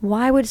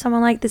 why would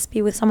someone like this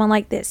be with someone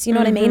like this, you know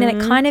what I mean? And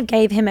it kind of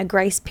gave him a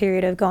grace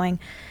period of going,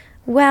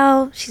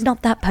 well, she's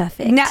not that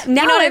perfect. Now you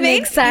know what it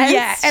makes sense.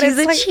 Yeah, and she's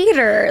a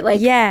cheater.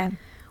 Like,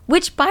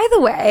 which, by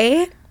the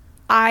way,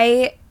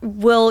 I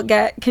will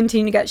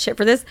continue to get shit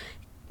for this.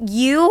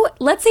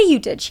 Let's say you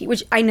did cheat,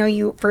 which I know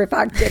you for a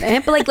fact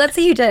didn't, but like, let's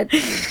say you did.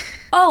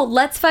 Oh,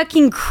 let's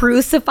fucking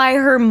crucify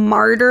her,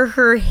 martyr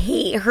her,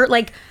 hate her.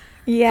 Like,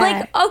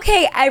 like,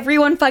 okay,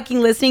 everyone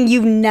fucking listening,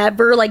 you've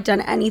never like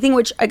done anything,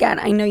 which again,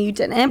 I know you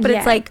didn't, but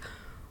it's like,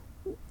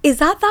 is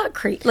that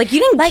crazy? Like, you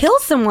didn't kill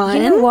someone.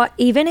 You know what?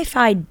 Even if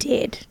I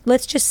did,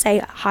 let's just say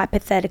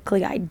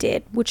hypothetically I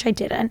did, which I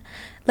didn't.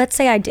 Let's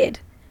say I did.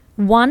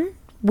 One,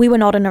 we were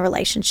not in a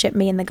relationship,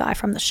 me and the guy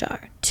from the show.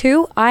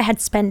 2, I had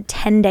spent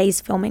 10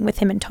 days filming with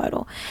him in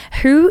total.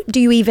 Who do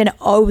you even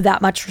owe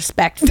that much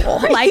respect for?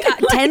 Like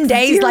 10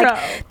 days, 0.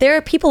 like there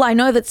are people I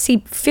know that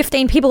see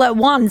 15 people at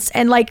once,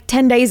 and like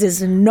 10 days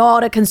is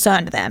not a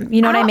concern to them.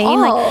 You know what I mean?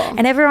 Like,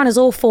 and everyone is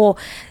all for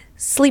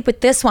sleep with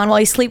this one while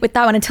you sleep with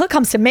that one until it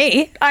comes to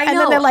me. I know. And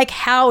then they're like,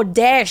 how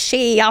dare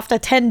she after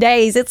 10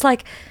 days? It's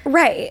like,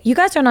 Right. you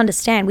guys don't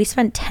understand. We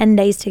spent 10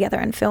 days together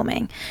in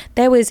filming.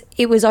 It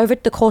was over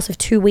the course of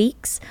 2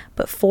 weeks,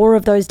 but 4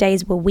 of those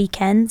days were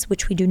weekends,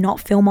 which we do not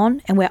film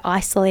on, and we're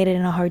isolated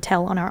in a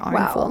hotel on our own.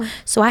 Wow.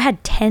 So I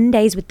had 10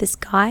 days with this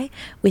guy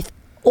with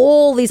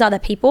all these other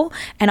people,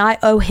 and I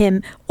owe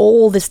him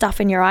all the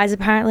stuff in your eyes.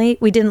 Apparently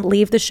we didn't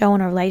leave the show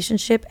in a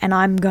relationship, and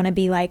I'm gonna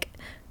be like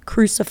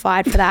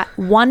crucified for that.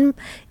 1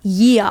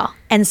 year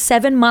and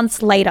 7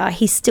 months later,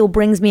 he still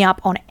brings me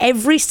up on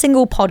every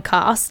single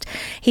podcast.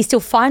 He still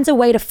finds a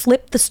way to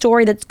flip the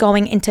story that's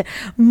going into,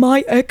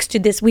 my ex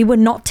did this. We were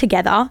not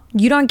together.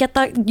 You don't get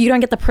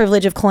the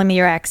privilege of calling me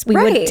your ex. We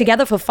were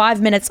together for 5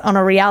 minutes on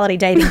a reality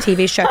dating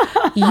TV show.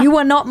 You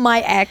are not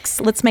my ex.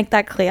 Let's make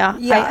that clear.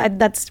 Yeah.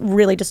 That's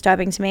really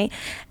disturbing to me.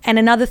 And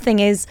another thing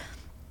is,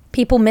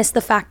 people miss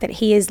the fact that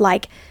he is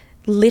like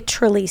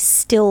literally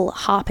still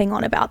harping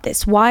on about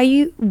this. Why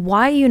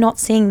are you not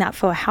seeing that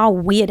for how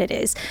weird it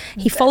is?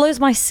 He follows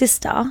my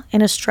sister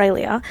in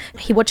Australia.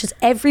 He watches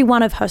every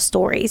one of her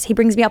stories. He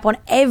brings me up on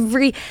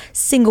every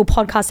single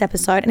podcast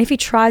episode. And if he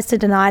tries to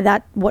deny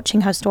that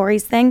watching her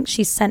stories thing,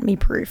 she's sent me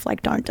proof.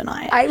 Like, don't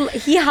deny it.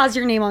 He has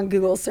your name on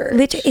Google search.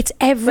 Literally, it's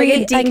every Like,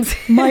 it dings.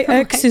 my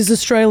ex is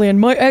Australian.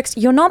 My ex,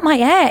 you're not my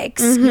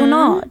ex. You're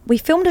not. We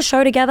filmed a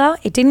show together.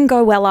 It didn't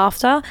go well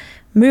after.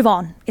 Move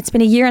on. It's been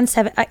a year and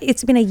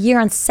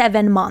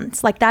 7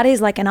 months. Like, that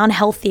is like an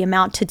unhealthy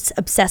amount to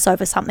obsess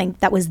over something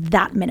that was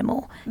that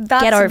minimal.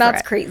 Get over it.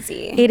 That's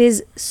crazy. It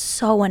is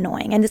so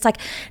annoying. And it's like,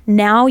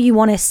 now you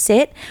want to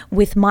sit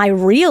with my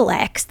real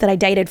ex that I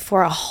dated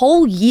for a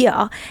whole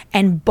year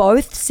and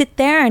both sit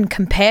there and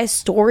compare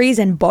stories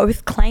and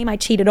both claim I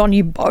cheated on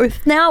you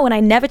both now when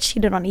I never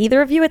cheated on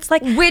either of you. It's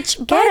like, Which,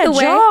 by get the a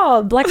way,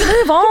 job. Like,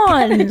 move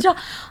on.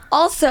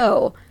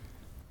 Also,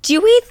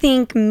 do we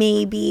think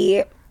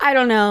maybe, I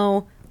don't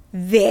know,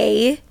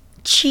 they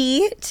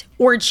cheat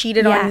or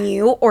cheated on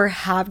you or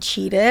have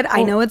cheated?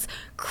 I know it's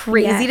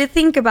crazy to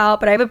think about,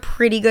 but I have a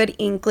pretty good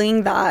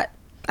inkling that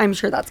I'm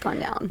sure that's gone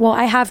down. Well,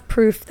 I have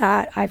proof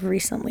that I've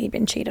recently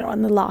been cheated on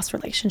in the last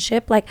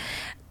relationship. Like,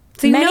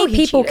 So you know many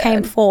he people cheated.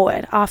 came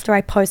forward after I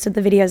posted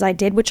the videos I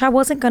did, which I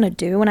wasn't going to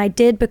do. And I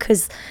did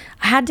because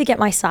I had to get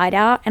my side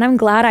out. And I'm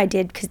glad I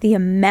did, because the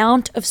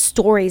amount of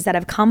stories that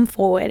have come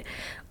forward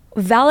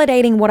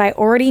validating what I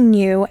already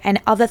knew and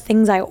other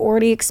things I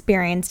already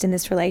experienced in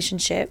this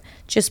relationship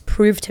just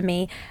proved to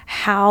me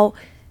how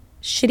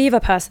shitty of a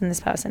person this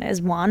person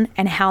is, one,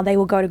 and how they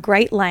will go to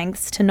great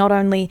lengths to not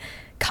only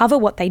cover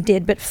what they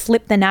did, but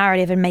flip the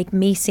narrative and make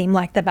me seem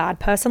like the bad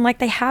person, like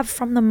they have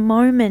from the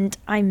moment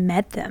I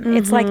met them.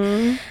 It's like,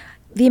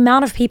 the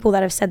amount of people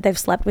that have said they've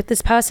slept with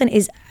this person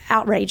is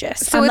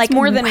outrageous. So I'm it's like,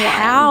 more than one.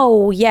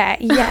 how?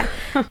 Yeah.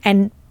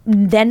 And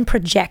then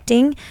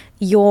projecting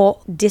your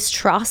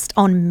distrust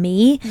on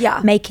me,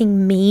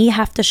 making me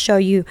have to show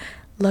you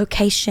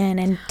location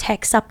and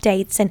text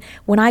updates. And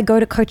when I go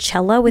to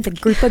Coachella with a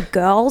group of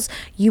girls,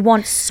 you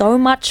want so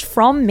much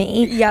from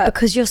me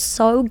because you're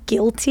so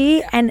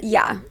guilty. And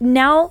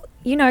now,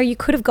 you know, you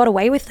could have got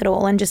away with it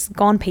all and just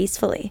gone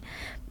peacefully.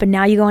 But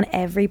now you go on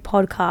every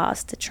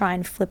podcast to try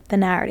and flip the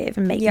narrative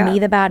and make me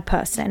the bad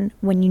person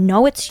when you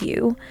know it's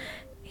you.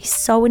 He's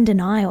so in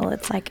denial.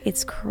 It's like,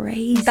 it's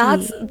crazy.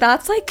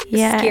 That's like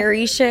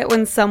scary shit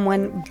when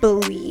someone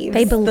believes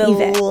They believe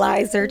the it.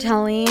 lies they're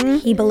telling.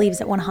 He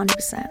believes it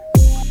 100%.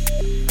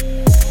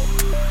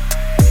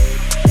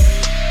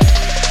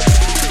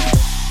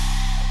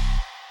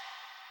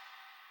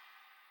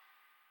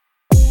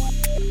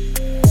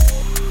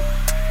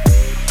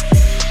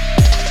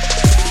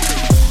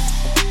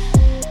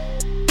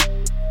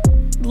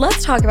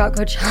 Let's talk about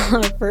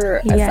Coachella for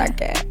a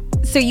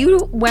second. So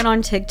you went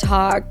on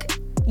TikTok,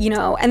 you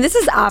know, and this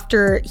is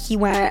after he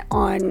went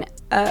on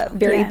a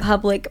very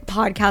public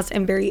podcast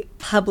and very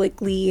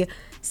publicly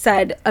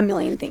said a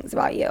million things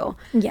about you.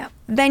 Yeah.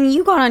 Then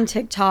you got on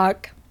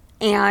TikTok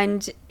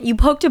and you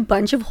poked a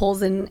bunch of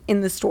holes in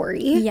the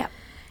story. Yeah.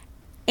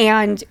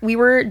 And we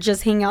were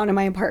just hanging out in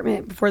my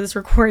apartment before this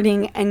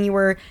recording, and you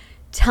were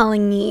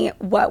telling me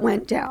what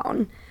went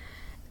down.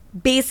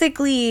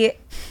 Basically,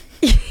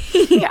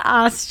 he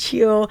asked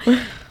you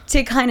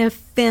to kind of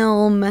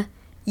film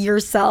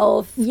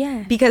yourself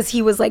because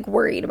he was like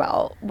worried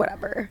about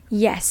whatever.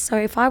 Yes. So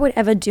if I would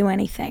ever do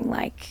anything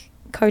like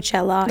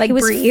Coachella, like he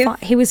was breathe.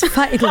 he was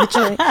fine,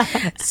 literally.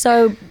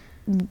 So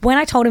when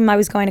I told him I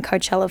was going to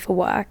Coachella for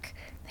work,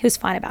 he was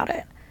fine about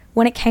it.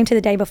 When it came to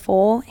the day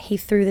before, he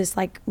threw this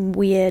like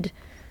weird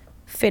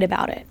fit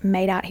about it,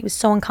 made out he was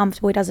so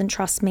uncomfortable, he doesn't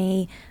trust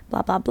me,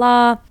 blah blah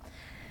blah.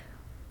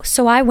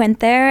 So I went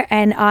there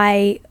and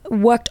I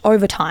worked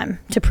overtime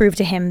to prove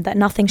to him that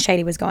nothing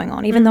shady was going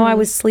on. Even though I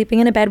was sleeping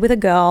in a bed with a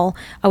girl,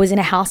 I was in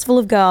a house full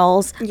of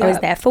girls, I was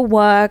there for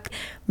work.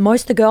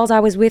 Most of the girls I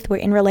was with were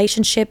in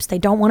relationships. They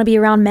don't want to be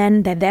around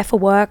men. They're there for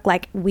work.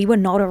 Like, we were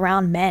not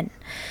around men.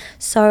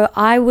 So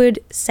I would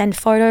send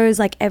photos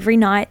like every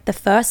night, the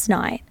first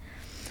night,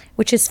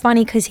 which is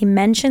funny because he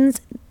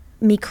mentions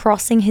me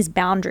crossing his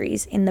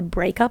boundaries in the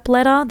breakup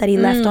letter that he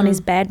left on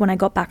his bed when I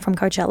got back from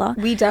Coachella.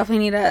 We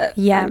definitely need to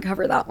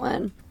uncover that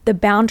one. The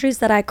boundaries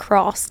that I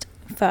crossed,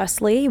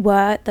 firstly,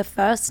 were the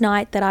first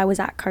night that I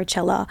was at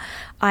Coachella,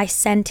 I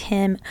sent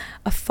him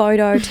a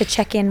photo to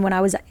check in when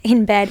I was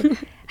in bed.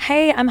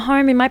 Hey, I'm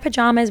home in my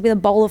pajamas with a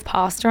bowl of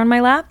pasta on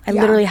my lap. I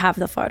literally have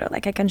the photo.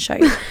 Like, I can show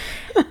you.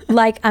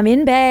 Like, I'm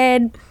in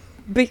bed,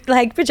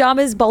 like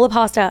pajamas, bowl of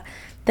pasta.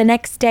 The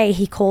next day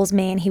he calls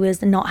me and he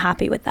was not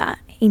happy with that.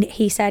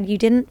 He said, you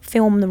didn't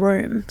film the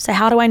room, so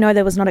how do I know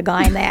there was not a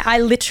guy in there? I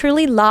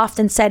literally laughed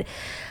and said,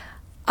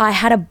 I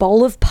had a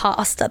bowl of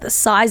pasta the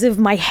size of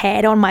my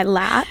head on my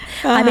lap.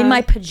 I'm in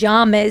my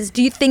pajamas.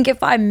 Do you think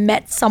if I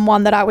met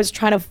someone that I was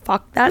trying to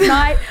fuck that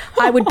night,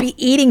 I would be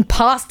eating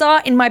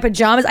pasta in my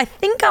pajamas? I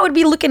think I would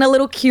be looking a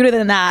little cuter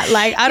than that.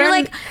 Like, I don't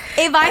like,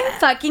 if I'm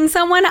fucking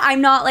someone,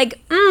 I'm not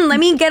like, let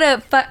me get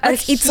a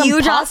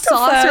huge ass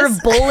saucer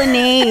of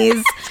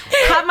bolognese,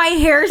 have my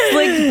hair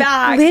slicked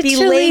back, be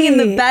laying in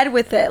the bed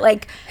with it.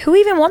 Like, who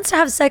even wants to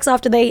have sex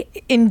after they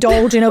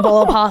indulge in a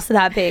bowl of pasta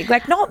that big?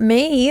 Like, not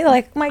me.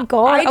 Like, my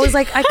God. I was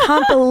like, I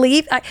can't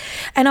believe.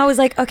 And I was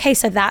like, okay,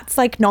 so that's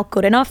like not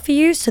good enough for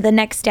you. So the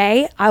next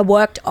day I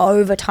worked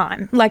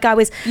overtime. Like, I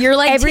was, you're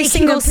like every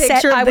taking single a picture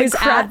set of I the was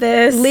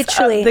crevice, at,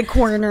 literally the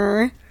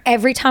corner.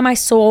 Every time I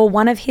saw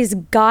one of his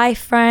guy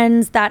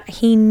friends that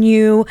he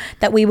knew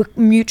that we were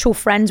mutual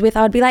friends with,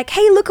 I would be like,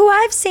 hey, look who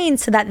I've seen,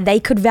 so that they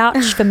could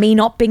vouch for me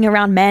not being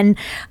around men.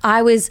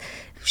 I was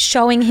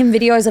showing him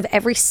videos of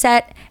every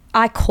set.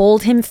 I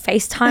called him,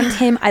 FaceTimed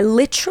him. I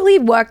literally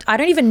worked. I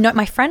don't even know.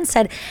 My friend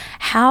said,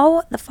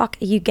 how the fuck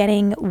are you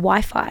getting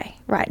Wi-Fi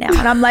right now?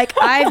 And I'm like,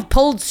 I've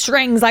pulled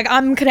strings. Like,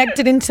 I'm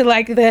connected into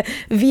like the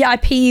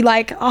VIP,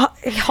 like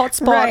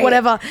hotspot,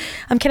 whatever.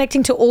 I'm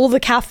connecting to all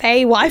the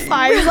cafe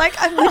Wi-Fi. Like,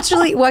 I'm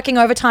literally working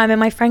overtime. And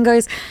my friend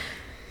goes,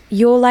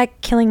 you're like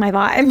killing my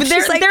vibe. But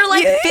they're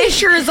like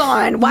fishers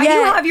on. Why do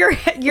you have your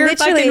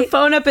fucking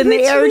phone up in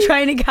the air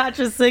trying to catch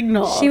a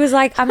signal? She was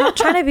like, I'm not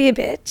trying to be a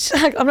bitch.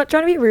 Like, I'm not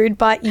trying to be rude,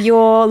 but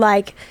you're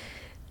like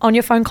on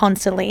your phone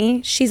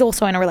constantly. She's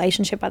also in a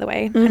relationship, by the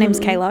way. Her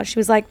name's Kayla. She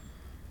was like,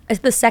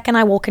 the second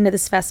I walk into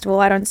this festival,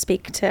 I don't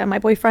speak to my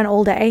boyfriend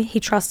all day. He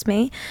trusts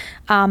me.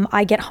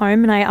 I get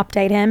home and I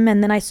update him,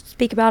 and then I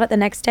speak about it the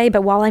next day.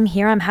 But while I'm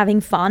here, I'm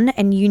having fun,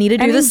 and you need to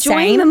do the same.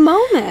 Enjoying the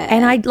moment.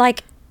 And I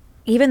like,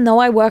 even though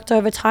I worked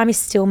overtime, he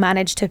still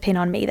managed to pin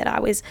on me that I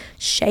was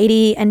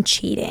shady and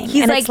cheating.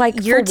 He's and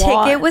like, your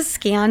ticket was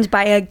scanned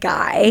by a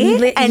guy,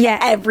 and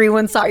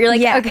everyone saw it. You're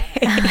like,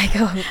 okay. I'm like,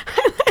 oh,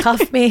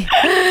 cuff me.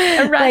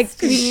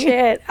 Arrest me.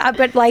 Shit.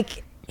 But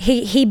like,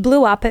 he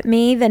blew up at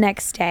me the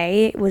next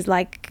day. It was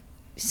like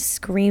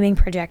screaming,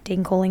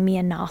 projecting, calling me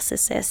a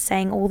narcissist,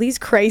 saying all these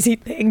crazy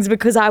things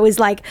because I was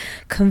like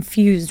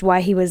confused why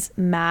he was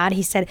mad.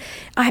 He said,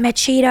 I'm a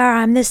cheater,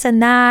 I'm this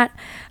and that.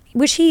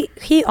 Which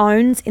he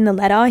owns in the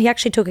letter. He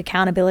actually took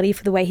accountability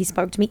for the way he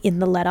spoke to me in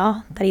the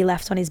letter that he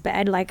left on his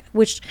bed, like,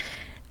 which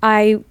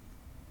I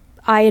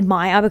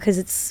admire because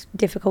it's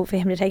difficult for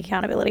him to take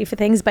accountability for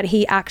things. But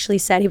he actually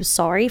said he was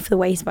sorry for the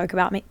way he spoke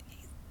about me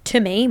to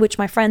me, which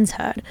my friends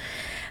heard.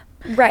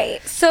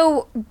 Right.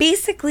 So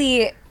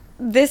basically,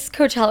 this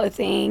Coachella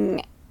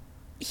thing,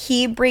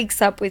 he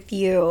breaks up with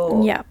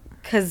you. Yeah.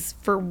 Because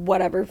for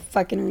whatever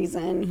fucking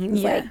reason,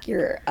 he's like,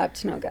 you're up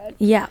to no good.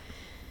 Yeah.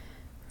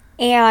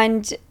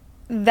 And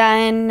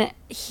then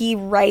he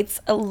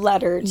writes a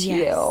letter to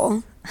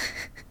you.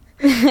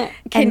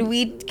 Can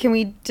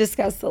we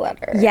discuss the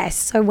letter? Yes.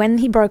 So when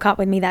he broke up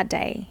with me that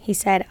day, he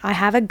said, I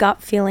have a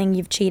gut feeling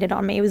you've cheated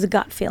on me. It was a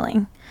gut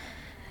feeling.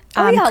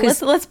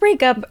 Let's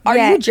break up. I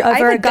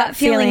have a gut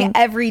feeling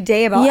every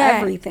day about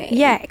everything.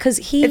 Yeah, because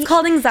it's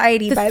called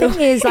anxiety. The thing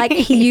is, like,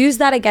 he used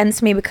that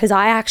against me because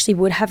I actually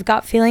would have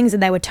gut feelings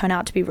and they would turn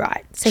out to be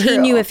right. So he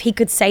knew if he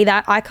could say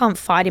that, I can't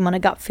fight him on a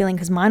gut feeling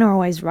because mine are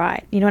always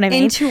right. You know what I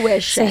mean?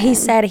 Intuition. So he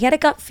said he had a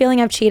gut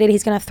feeling I've cheated.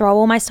 He's going to throw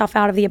all my stuff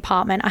out of the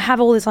apartment. I have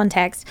all this on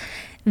text.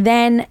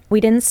 Then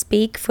we didn't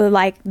speak for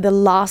like the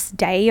last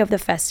day of the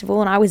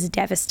festival and I was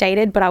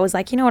devastated, but I was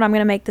like, you know what, I'm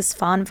going to make this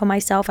fun for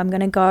myself. I'm going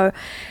to go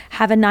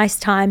have a nice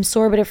time,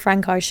 saw a bit of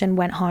Frank Ocean,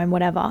 went home,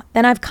 whatever.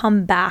 Then I've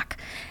come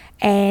back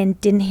and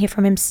didn't hear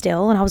from him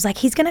still. And I was like,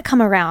 he's going to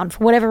come around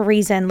for whatever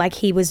reason. Like,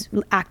 he was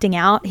acting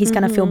out. He's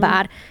going to feel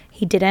bad.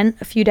 He didn't.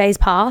 A few days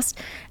passed.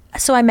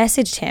 So I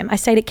messaged him. I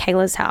stayed at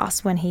Kayla's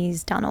house when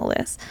he's done all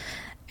this.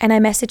 And I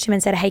messaged him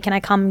and said, hey, can I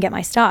come and get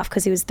my stuff?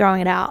 Because he was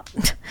throwing it out.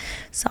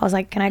 So I was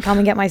like, can I come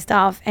and get my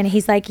stuff? And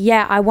he's like,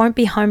 yeah, I won't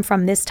be home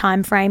from this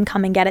time frame.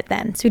 Come and get it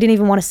then. So he didn't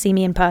even want to see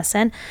me in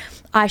person.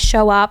 I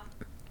show up.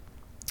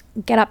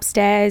 get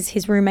upstairs.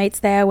 His roommate's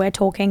there. We're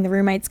talking. The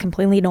roommate's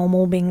completely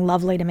normal, being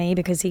lovely to me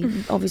because he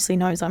obviously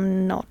knows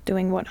I'm not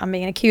doing what I'm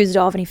being accused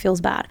of and he feels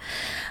bad.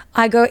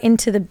 I go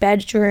into the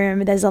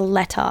bedroom. There's a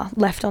letter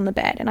left on the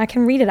bed and I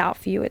can read it out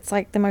for you. It's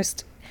like the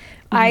most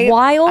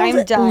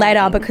wild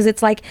letter because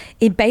it's like,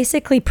 it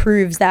basically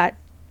proves that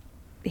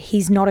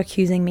he's not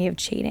accusing me of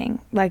cheating.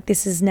 Like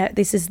this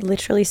is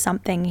literally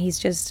something he's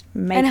just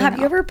making And have up.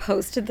 you ever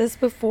posted this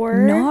before?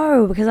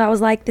 No, because I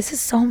was like, this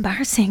is so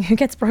embarrassing. Who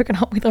gets broken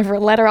up with over a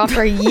letter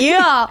after a year?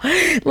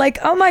 Like,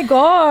 oh my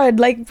God,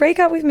 like break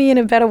up with me in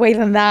a better way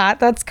than that.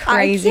 That's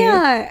crazy. I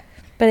can't.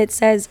 But it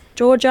says,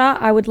 Georgia,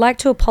 I would like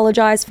to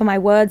apologize for my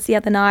words the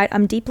other night.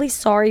 I'm deeply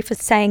sorry for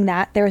saying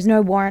that. There is no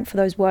warrant for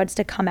those words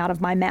to come out of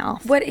my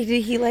mouth. What did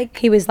he like?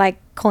 He was like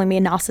calling me a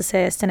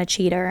narcissist and a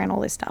cheater and all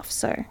this stuff.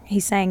 So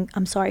he's saying,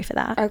 I'm sorry for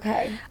that.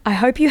 Okay. I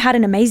hope you had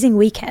an amazing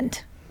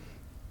weekend.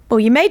 Well,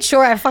 you made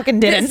sure I fucking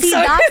didn't. See, so.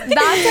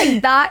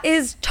 that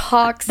is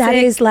toxic. That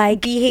is like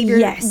behavior.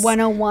 yes.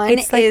 101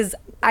 It's like, is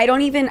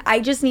I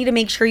just need to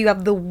make sure you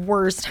have the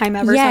worst time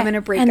ever. So I'm going to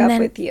break up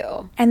with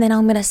you. And then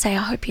I'm going to say, I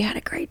hope you had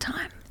a great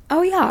time.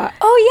 Oh yeah,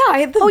 I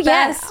had the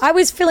best. Yeah. I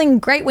was feeling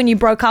great when you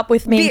broke up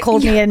with me and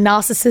called me a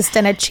narcissist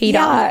and a cheater.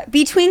 Yeah,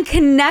 between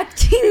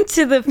connecting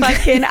to the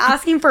fucking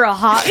asking for a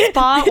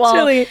hotspot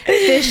while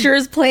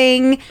Fisher's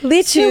playing,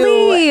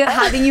 literally to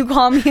having you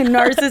call me a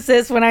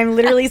narcissist when I'm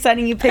literally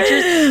sending you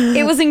pictures,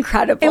 it was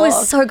incredible. It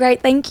was so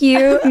great. Thank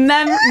you.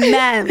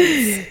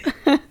 Mems.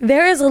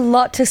 There is a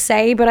lot to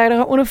say, but I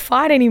don't want to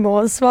fight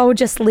anymore, so I will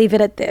just leave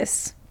it at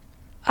this.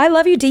 I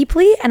love you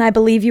deeply and I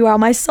believe you are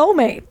my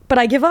soulmate, but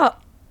I give up.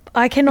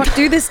 I cannot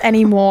do this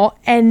anymore,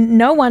 and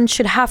no one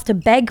should have to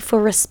beg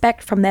for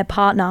respect from their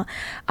partner.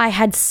 I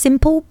had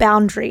simple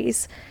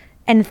boundaries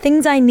and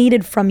things I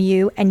needed from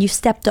you, and you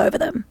stepped over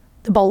them.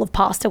 The bowl of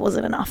pasta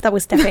wasn't enough. That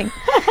was stepping.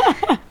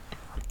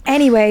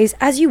 Anyways,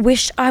 as you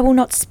wish, I will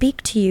not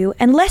speak to you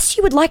unless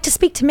you would like to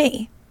speak to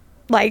me.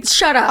 Like,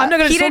 shut up. I'm not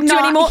going to talk to you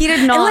anymore. He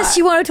did not. Unless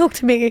you want to talk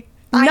to me.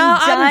 I'm done.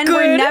 I'm good.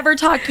 We're never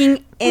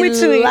talking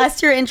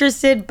unless you're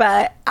interested,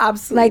 but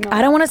absolutely like, not.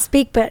 I don't want to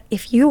speak, but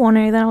if you want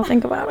to, then I'll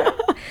think about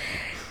it.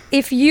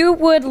 If you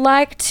would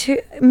like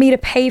me to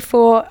pay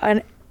for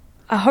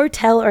a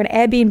hotel or an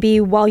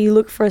Airbnb while you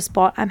look for a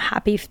spot, I'm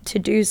happy to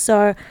do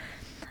so.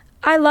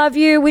 I love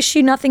you. Wish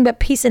you nothing but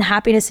peace and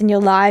happiness in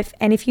your life.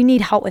 And if you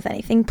need help with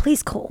anything,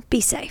 please call.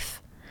 Be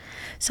safe.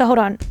 So hold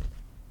on.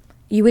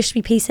 You wish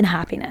me peace and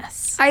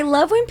happiness. I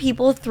love when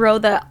people throw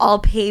the I'll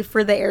pay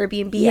for the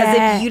Airbnb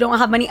as if you don't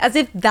have money, as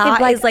if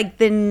that is like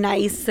the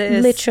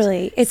nicest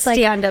literally it's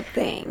stand-up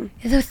thing.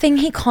 The thing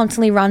he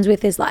constantly runs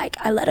with is like,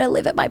 I let her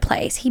live at my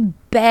place. He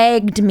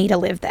begged me to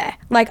live there.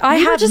 Like, I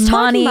have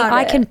money,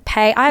 I can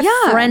pay. I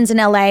have friends in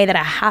LA that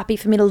are happy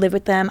for me to live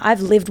with them.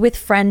 I've lived with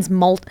friends.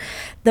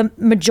 The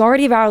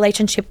majority of our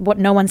relationship, what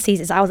no one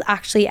sees, is I was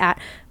actually at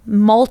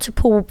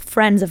multiple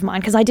friends of mine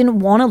because I didn't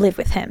want to live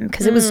with him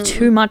because it was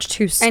too much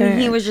too soon.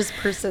 And he was just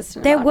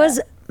persistent. There was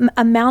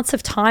amounts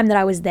of time that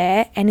I was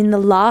there, and in the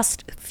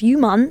last few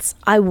months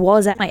I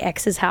was at my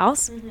ex's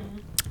house.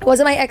 I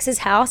was at my ex's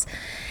house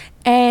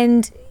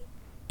and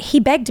he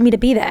begged me to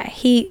be there.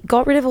 He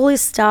got rid of all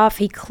his stuff.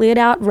 He cleared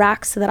out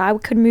racks so that I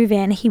could move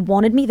in. He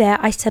wanted me there.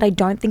 I said, I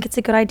don't think it's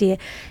a good idea.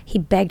 He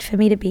begged for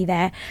me to be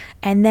there.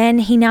 And then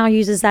he now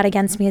uses that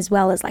against me as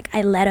well as like,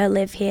 I let her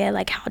live here.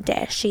 Like, how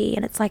dare she?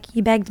 And it's like,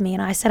 you begged me.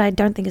 And I said, I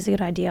don't think it's a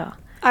good idea.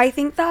 I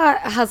think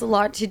that has a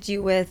lot to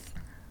do with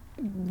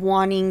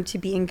wanting to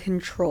be in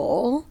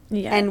control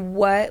and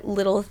what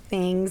little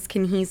things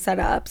can he set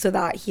up so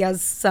that he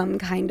has some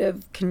kind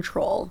of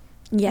control.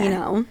 You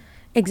know?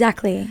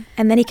 Exactly.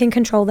 And then he can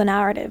control the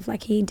narrative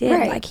like he did.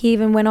 Right. Like, he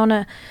even went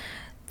on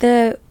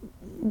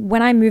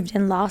when I moved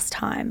in last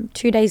time,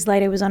 2 days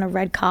later, was on a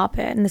red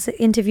carpet and this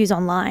interview's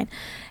online.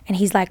 And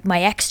he's like,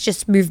 my ex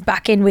just moved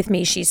back in with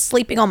me. She's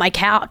sleeping on my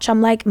couch.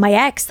 I'm like, my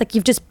ex, like,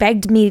 you've just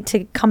begged me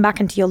to come back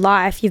into your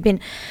life. You've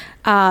been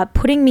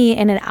putting me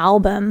in an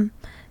album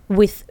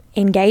with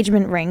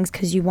engagement rings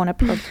because you want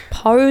to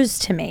propose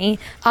to me,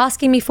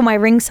 asking me for my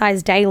ring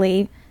size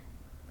daily.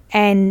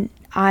 And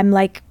I'm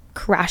like,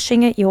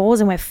 crashing at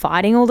yours and we're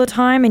fighting all the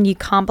time and you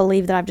can't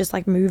believe that I've just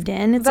like moved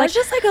in. It's that's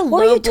like, just like a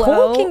what low are you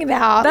blow. talking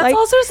about? That's like,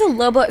 also just a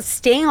low blow.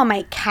 Staying on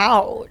my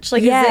couch,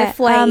 like as if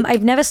like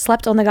I've never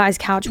slept on the guy's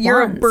couch.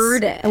 You're once. a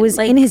burden. I was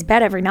like, in his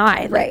bed every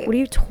night. Like, right. What are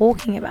you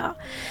talking about?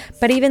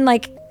 But even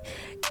like,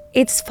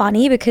 it's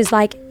funny because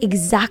like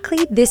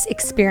exactly this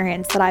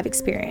experience that I've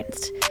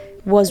experienced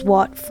was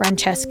what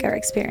Francesca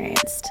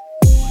experienced.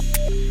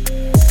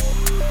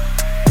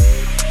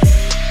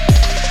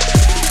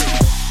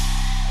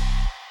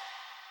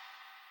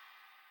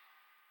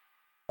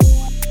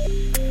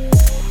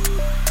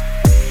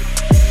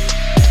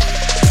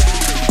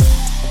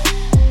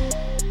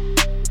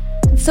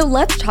 So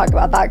let's talk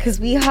about that because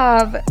we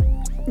have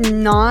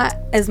not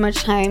as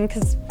much time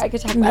because I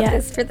could talk about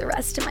this for the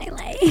rest of my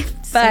life.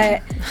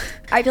 But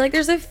I feel like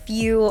there's a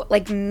few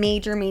like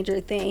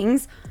major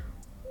things.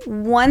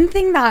 One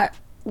thing that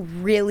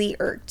really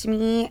irked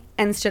me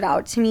and stood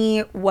out to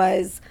me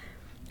was,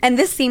 and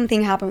this same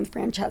thing happened with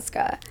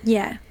Francesca.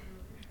 Yeah.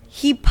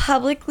 he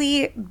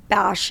publicly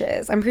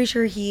bashes, I'm pretty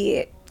sure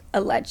he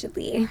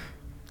allegedly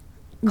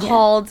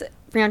called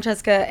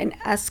Francesca an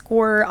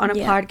escort on a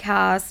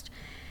podcast,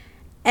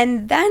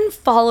 and then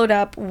followed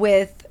up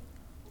with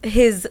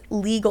his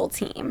legal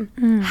team.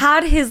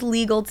 Had his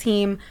legal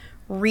team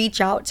reach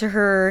out to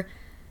her,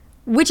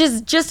 which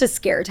is just a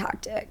scare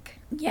tactic.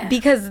 Yeah.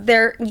 Because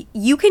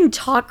you can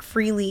talk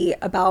freely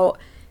about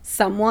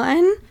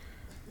someone.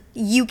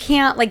 You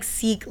can't like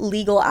seek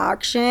legal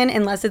action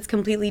unless it's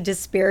completely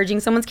disparaging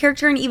someone's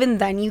character, and even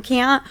then you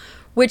can't.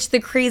 Which the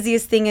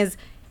craziest thing is,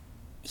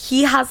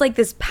 he has like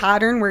this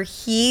pattern where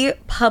he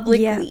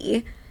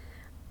publicly,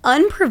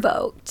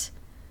 unprovoked,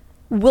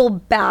 will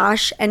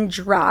bash and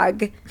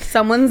drag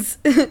someone's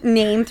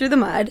name through the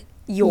mud,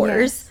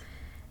 yours,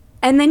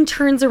 and then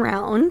turns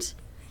around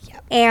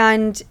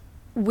and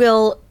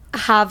will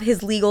have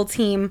his legal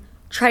team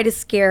try to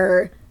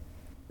scare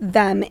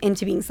them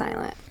into being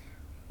silent.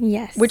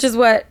 Yes. Which is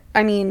what,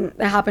 I mean,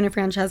 it happened to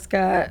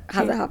Francesca.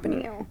 Has it happened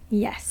to you?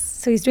 Yes.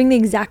 So he's doing the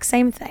exact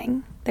same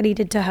thing that he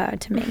did to her,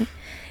 to me.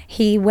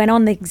 He went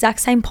on the exact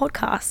same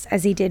podcast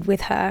as he did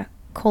with her,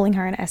 calling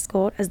her an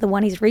escort, as the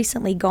one he's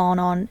recently gone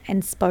on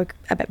and spoke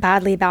a bit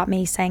badly about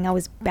me, saying I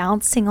was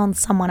bouncing on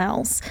someone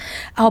else.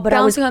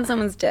 Bouncing on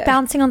someone's dick.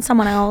 Bouncing on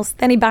someone else.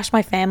 Then he bashed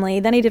my family.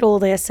 Then he did all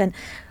this and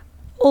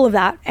all of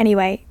that.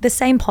 Anyway, the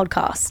same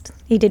podcast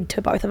he did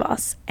to both of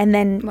us. And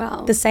then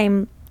the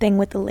same thing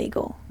with the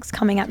legal. It's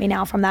coming at me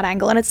now from that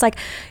angle. And it's like,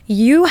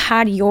 you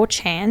had your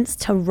chance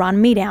to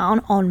run me down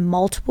on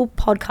multiple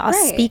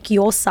podcasts, speak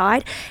your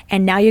side,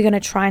 and now you're going to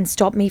try and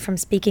stop me from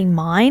speaking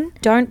mine.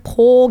 Don't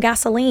pour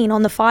gasoline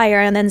on the fire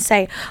and then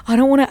say, I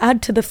don't want to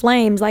add to the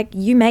flames. Like,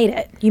 you made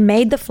it. You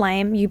made the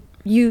flame.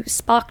 You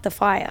sparked the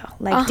fire.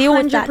 Like, 100%. Deal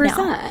with that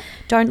now.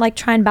 Don't like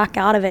try and back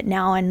out of it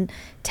now and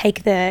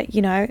take the,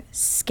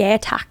 scare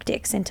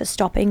tactics into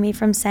stopping me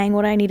from saying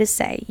what I need to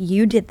say.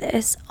 You did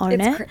this.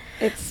 Own it.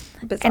 It's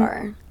bizarre.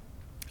 And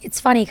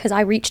it's funny because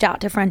I reached out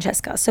to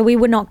Francesca. So we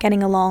were not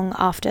getting along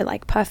after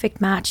like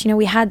Perfect Match.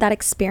 We had that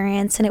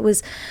experience and it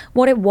was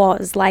what it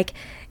was. Like,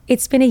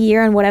 it's been a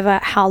year and whatever,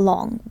 how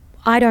long.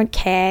 I don't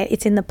care.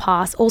 It's in the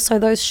past. Also,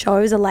 those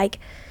shows are like,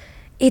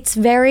 it's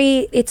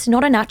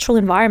not a natural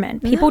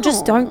environment. People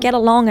just don't get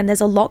along, and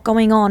there's a lot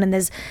going on, and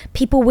there's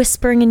people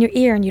whispering in your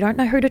ear and you don't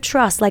know who to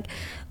trust. Like,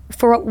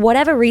 for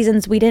whatever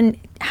reasons, we didn't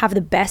have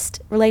the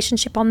best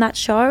relationship on that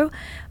show,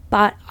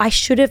 but I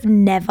should have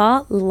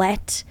never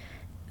let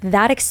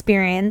that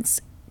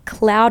experience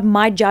cloud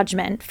my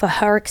judgment for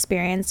her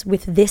experience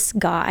with this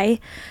guy,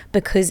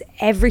 because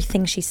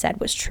everything she said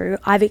was true.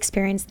 I've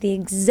experienced the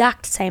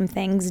exact same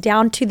things,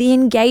 down to the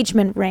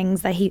engagement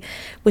rings that he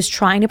was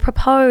trying to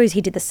propose. He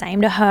did the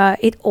same to her.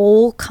 It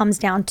all comes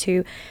down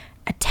to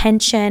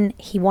attention.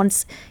 He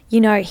wants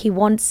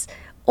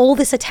all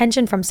this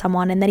attention from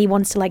someone, and then he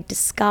wants to like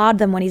discard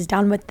them when he's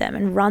done with them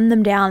and run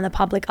them down in the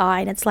public eye.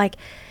 And it's like,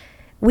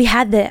 we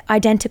had the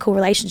identical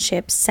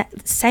relationship,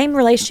 same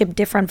relationship,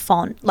 different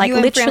font, like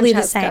literally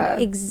the same,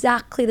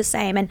 exactly the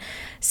same. And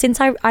since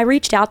I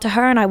reached out to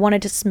her and I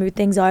wanted to smooth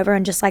things over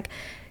and just like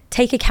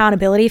take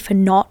accountability for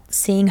not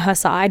seeing her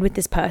side with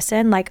this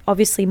person, like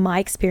obviously my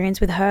experience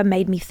with her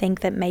made me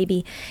think that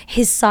maybe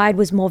his side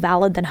was more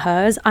valid than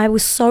hers. I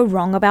was so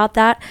wrong about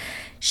that.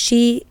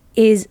 She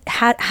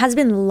has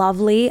been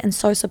lovely and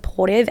so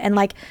supportive, and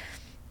like,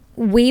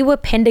 we were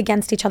pinned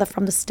against each other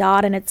from the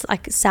start, and it's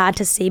like sad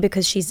to see,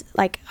 because she's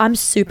like, I'm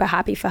super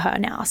happy for her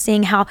now,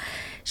 seeing how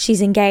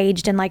she's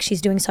engaged and like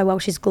she's doing so well,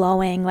 she's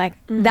glowing, like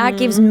that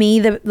gives me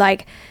the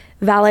like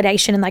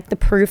validation and like the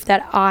proof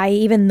that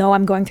even though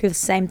I'm going through the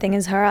same thing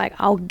as her, like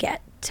I'll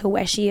get to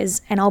where she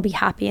is and I'll be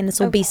happy, and this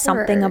will be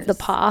something of the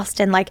past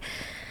and like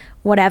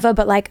whatever.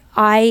 But like,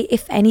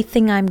 if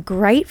anything, I'm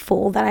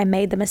grateful that I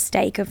made the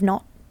mistake of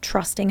not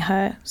trusting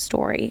her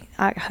story,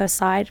 her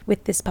side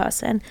with this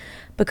person,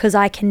 because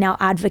I can now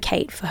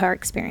advocate for her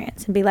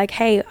experience and be like,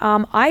 hey,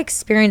 I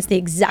experienced the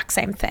exact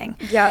same thing.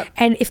 Yeah.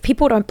 And if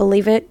people don't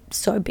believe it,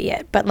 so be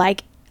it. But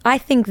like, I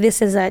think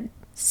this is a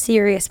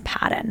serious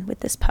pattern with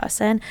this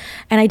person,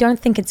 and I don't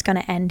think it's going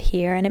to end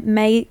here. And it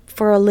may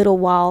for a little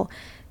while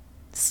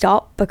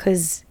stop,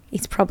 because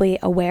he's probably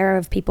aware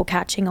of people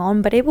catching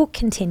on, but it will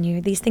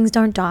continue. These things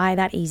don't die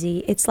that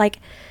easy. It's like,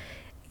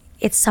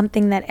 it's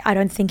something that I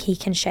don't think he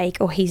can shake,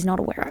 or he's not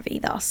aware of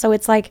either. So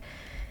it's like,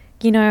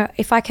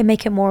 if I can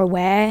make it more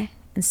aware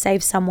and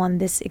save someone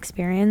this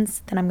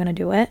experience, then I'm going to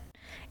do it.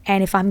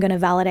 And if I'm going to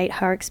validate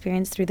her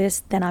experience through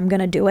this, then I'm going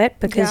to do it,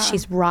 because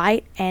she's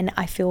right. And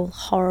I feel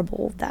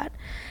horrible that,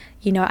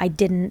 I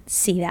didn't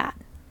see that.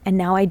 And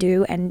now I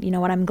do. And you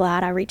know what? I'm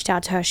glad I reached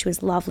out to her. She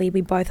was lovely.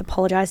 We both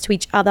apologized to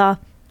each other.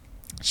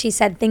 She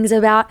said things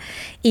about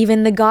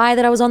even the guy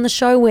that I was on the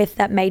show with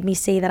that made me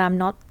see that I'm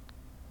not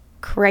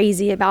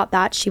crazy about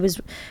that.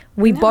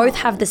 We both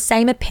have the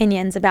same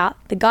opinions about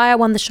the guy I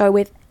won the show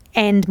with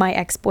and my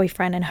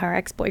ex-boyfriend and her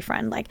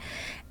ex-boyfriend, like,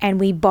 and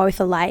we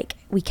both are like,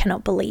 we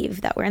cannot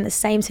believe that we're in the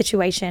same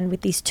situation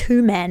with these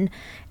two men,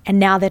 and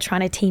now they're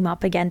trying to team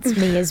up against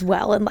me as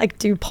well and like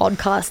do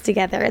podcasts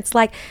together. It's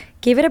like,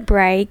 give it a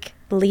break,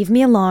 leave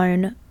me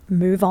alone,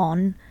 move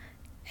on,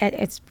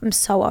 I'm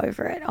so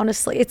over it.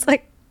 Honestly, it's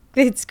like,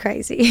 it's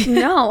crazy.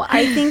 No,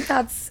 I think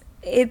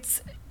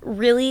it's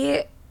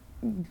really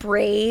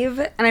brave,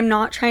 and I'm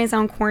not trying to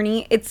sound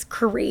corny. It's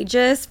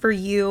courageous for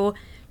you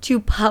to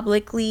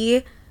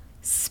publicly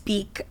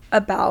speak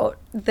about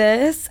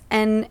this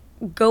and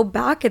go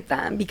back at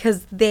them,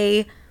 because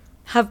they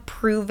have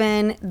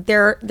proven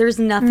there's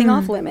nothing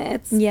off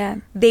limits. Yeah.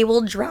 They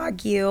will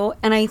drag you.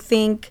 And I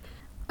think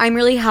I'm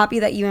really happy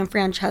that you and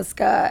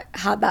Francesca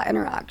had that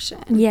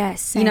interaction.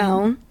 Yes. You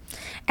know?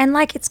 And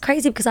like, it's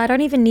crazy because I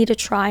don't even need to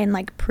try and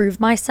like prove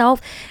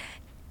myself.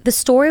 The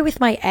story with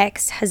my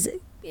ex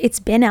it's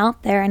been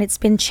out there and it's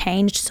been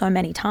changed so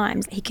many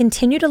times. He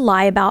continued to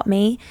lie about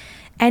me,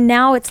 and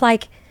now it's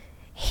like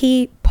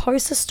he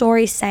posts a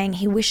story saying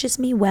he wishes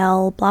me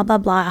well, blah, blah,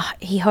 blah.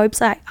 He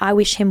hopes I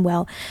wish him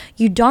well.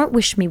 You don't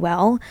wish me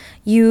well.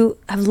 You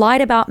have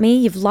lied about me.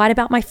 You've lied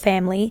about my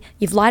family.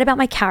 You've lied about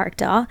my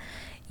character.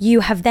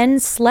 You have then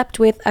slept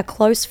with a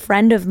close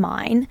friend of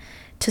mine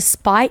to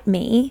spite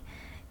me.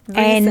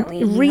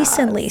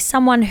 Recently,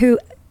 someone who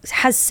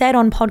has said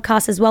on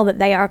podcasts as well that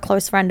they are a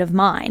close friend of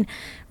mine,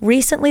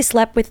 recently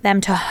slept with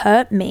them to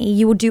hurt me.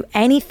 You will do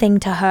anything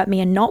to hurt me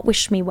and not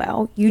wish me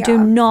well. You do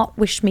not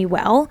wish me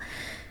well.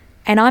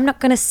 And I'm not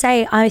going to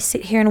say I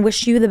sit here and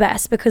wish you the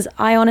best, because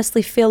I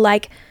honestly feel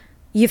like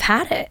you've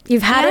had it.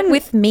 You've had it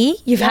with me.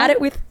 You've had it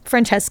with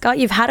Francesca.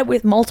 You've had it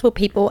with multiple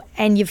people,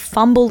 and you've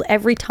fumbled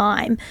every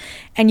time,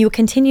 and you'll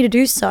continue to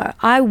do so.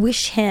 I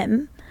wish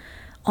him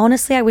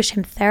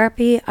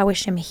therapy. I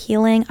wish him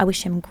healing. I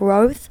wish him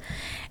growth.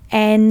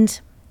 And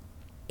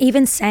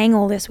even saying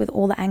all this with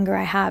all the anger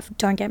I have,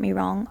 don't get me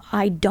wrong,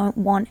 I don't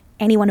want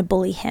anyone to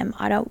bully him.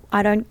 I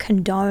don't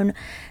condone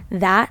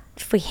that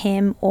for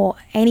him or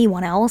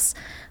anyone else.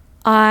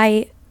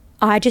 I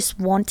just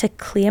want to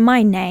clear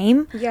my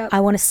name. Yep.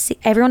 I want to see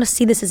everyone to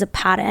see this as a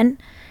pattern,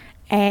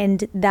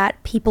 and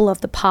that people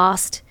of the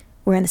past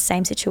were in the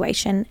same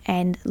situation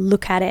and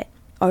look at it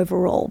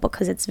overall,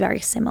 because it's very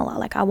similar.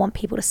 Like, I want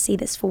people to see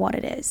this for what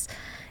it is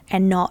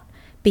and not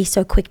be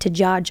so quick to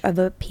judge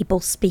over people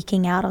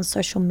speaking out on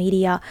social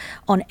media,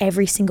 on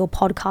every single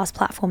podcast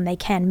platform they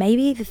can.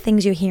 Maybe the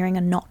things you're hearing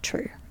are not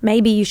true.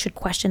 Maybe you should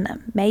question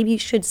them. Maybe you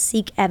should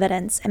seek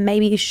evidence, and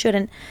maybe you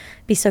shouldn't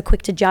be so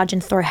quick to judge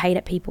and throw hate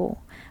at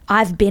people.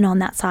 I've been on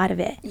that side of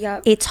it.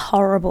 Yep. It's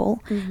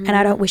horrible, and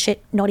I don't wish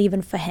it, not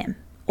even for him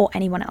or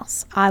anyone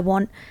else. I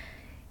want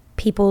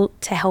people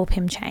to help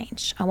him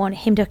change. I want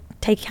him to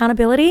take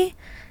accountability,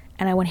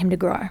 and I want him to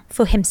grow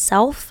for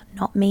himself,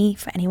 not me,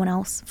 for anyone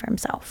else, for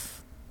himself.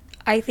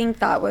 I think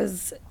that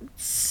was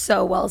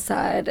so well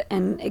said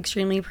and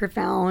extremely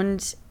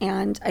profound,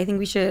 and I think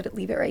we should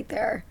leave it right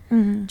there.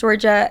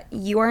 Georgia,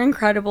 you are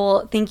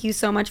incredible. Thank you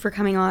so much for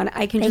coming on.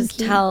 I can just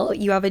tell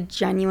you have a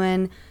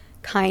genuine,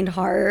 kind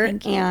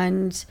heart,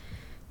 and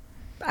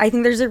I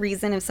think there's a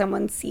reason if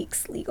someone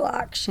seeks legal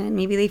action,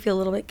 maybe they feel a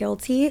little bit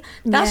guilty.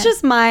 That's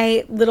just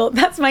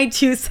that's my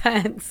 2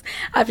 cents.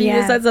 After you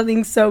just said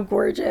something so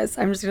gorgeous,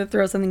 I'm just going to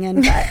throw something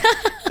in. But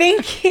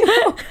thank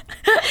you.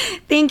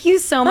 Thank you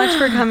so much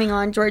for coming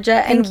on,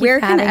 Georgia. And where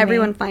can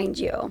everyone find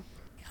you?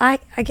 I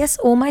guess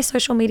all my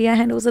social media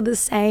handles are the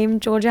same.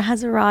 Georgia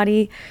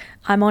Hassarati.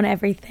 I'm on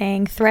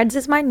everything. Threads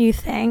is my new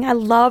thing. I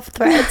love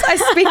Threads. I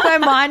speak my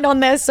mind on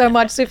there so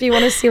much. So if you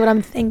want to see what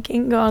I'm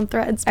thinking, go on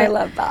Threads. But I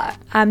love that.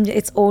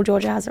 It's all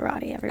Georgia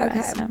Hassarati everywhere.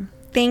 Okay. So.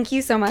 Thank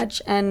you so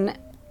much. And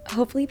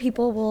hopefully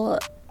people will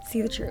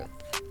see the truth.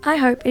 I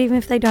hope, even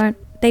if they don't,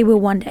 they will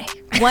one day.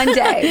 One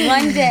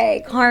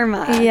day.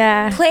 Karma.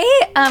 Yeah. Play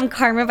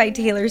Karma by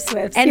Taylor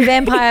Swift. And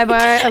Vampire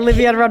by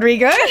Olivia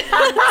Rodrigo.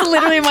 It's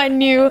literally my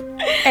new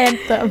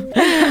anthem.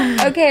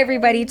 Okay,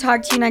 everybody.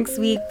 Talk to you next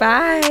week.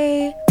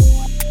 Bye.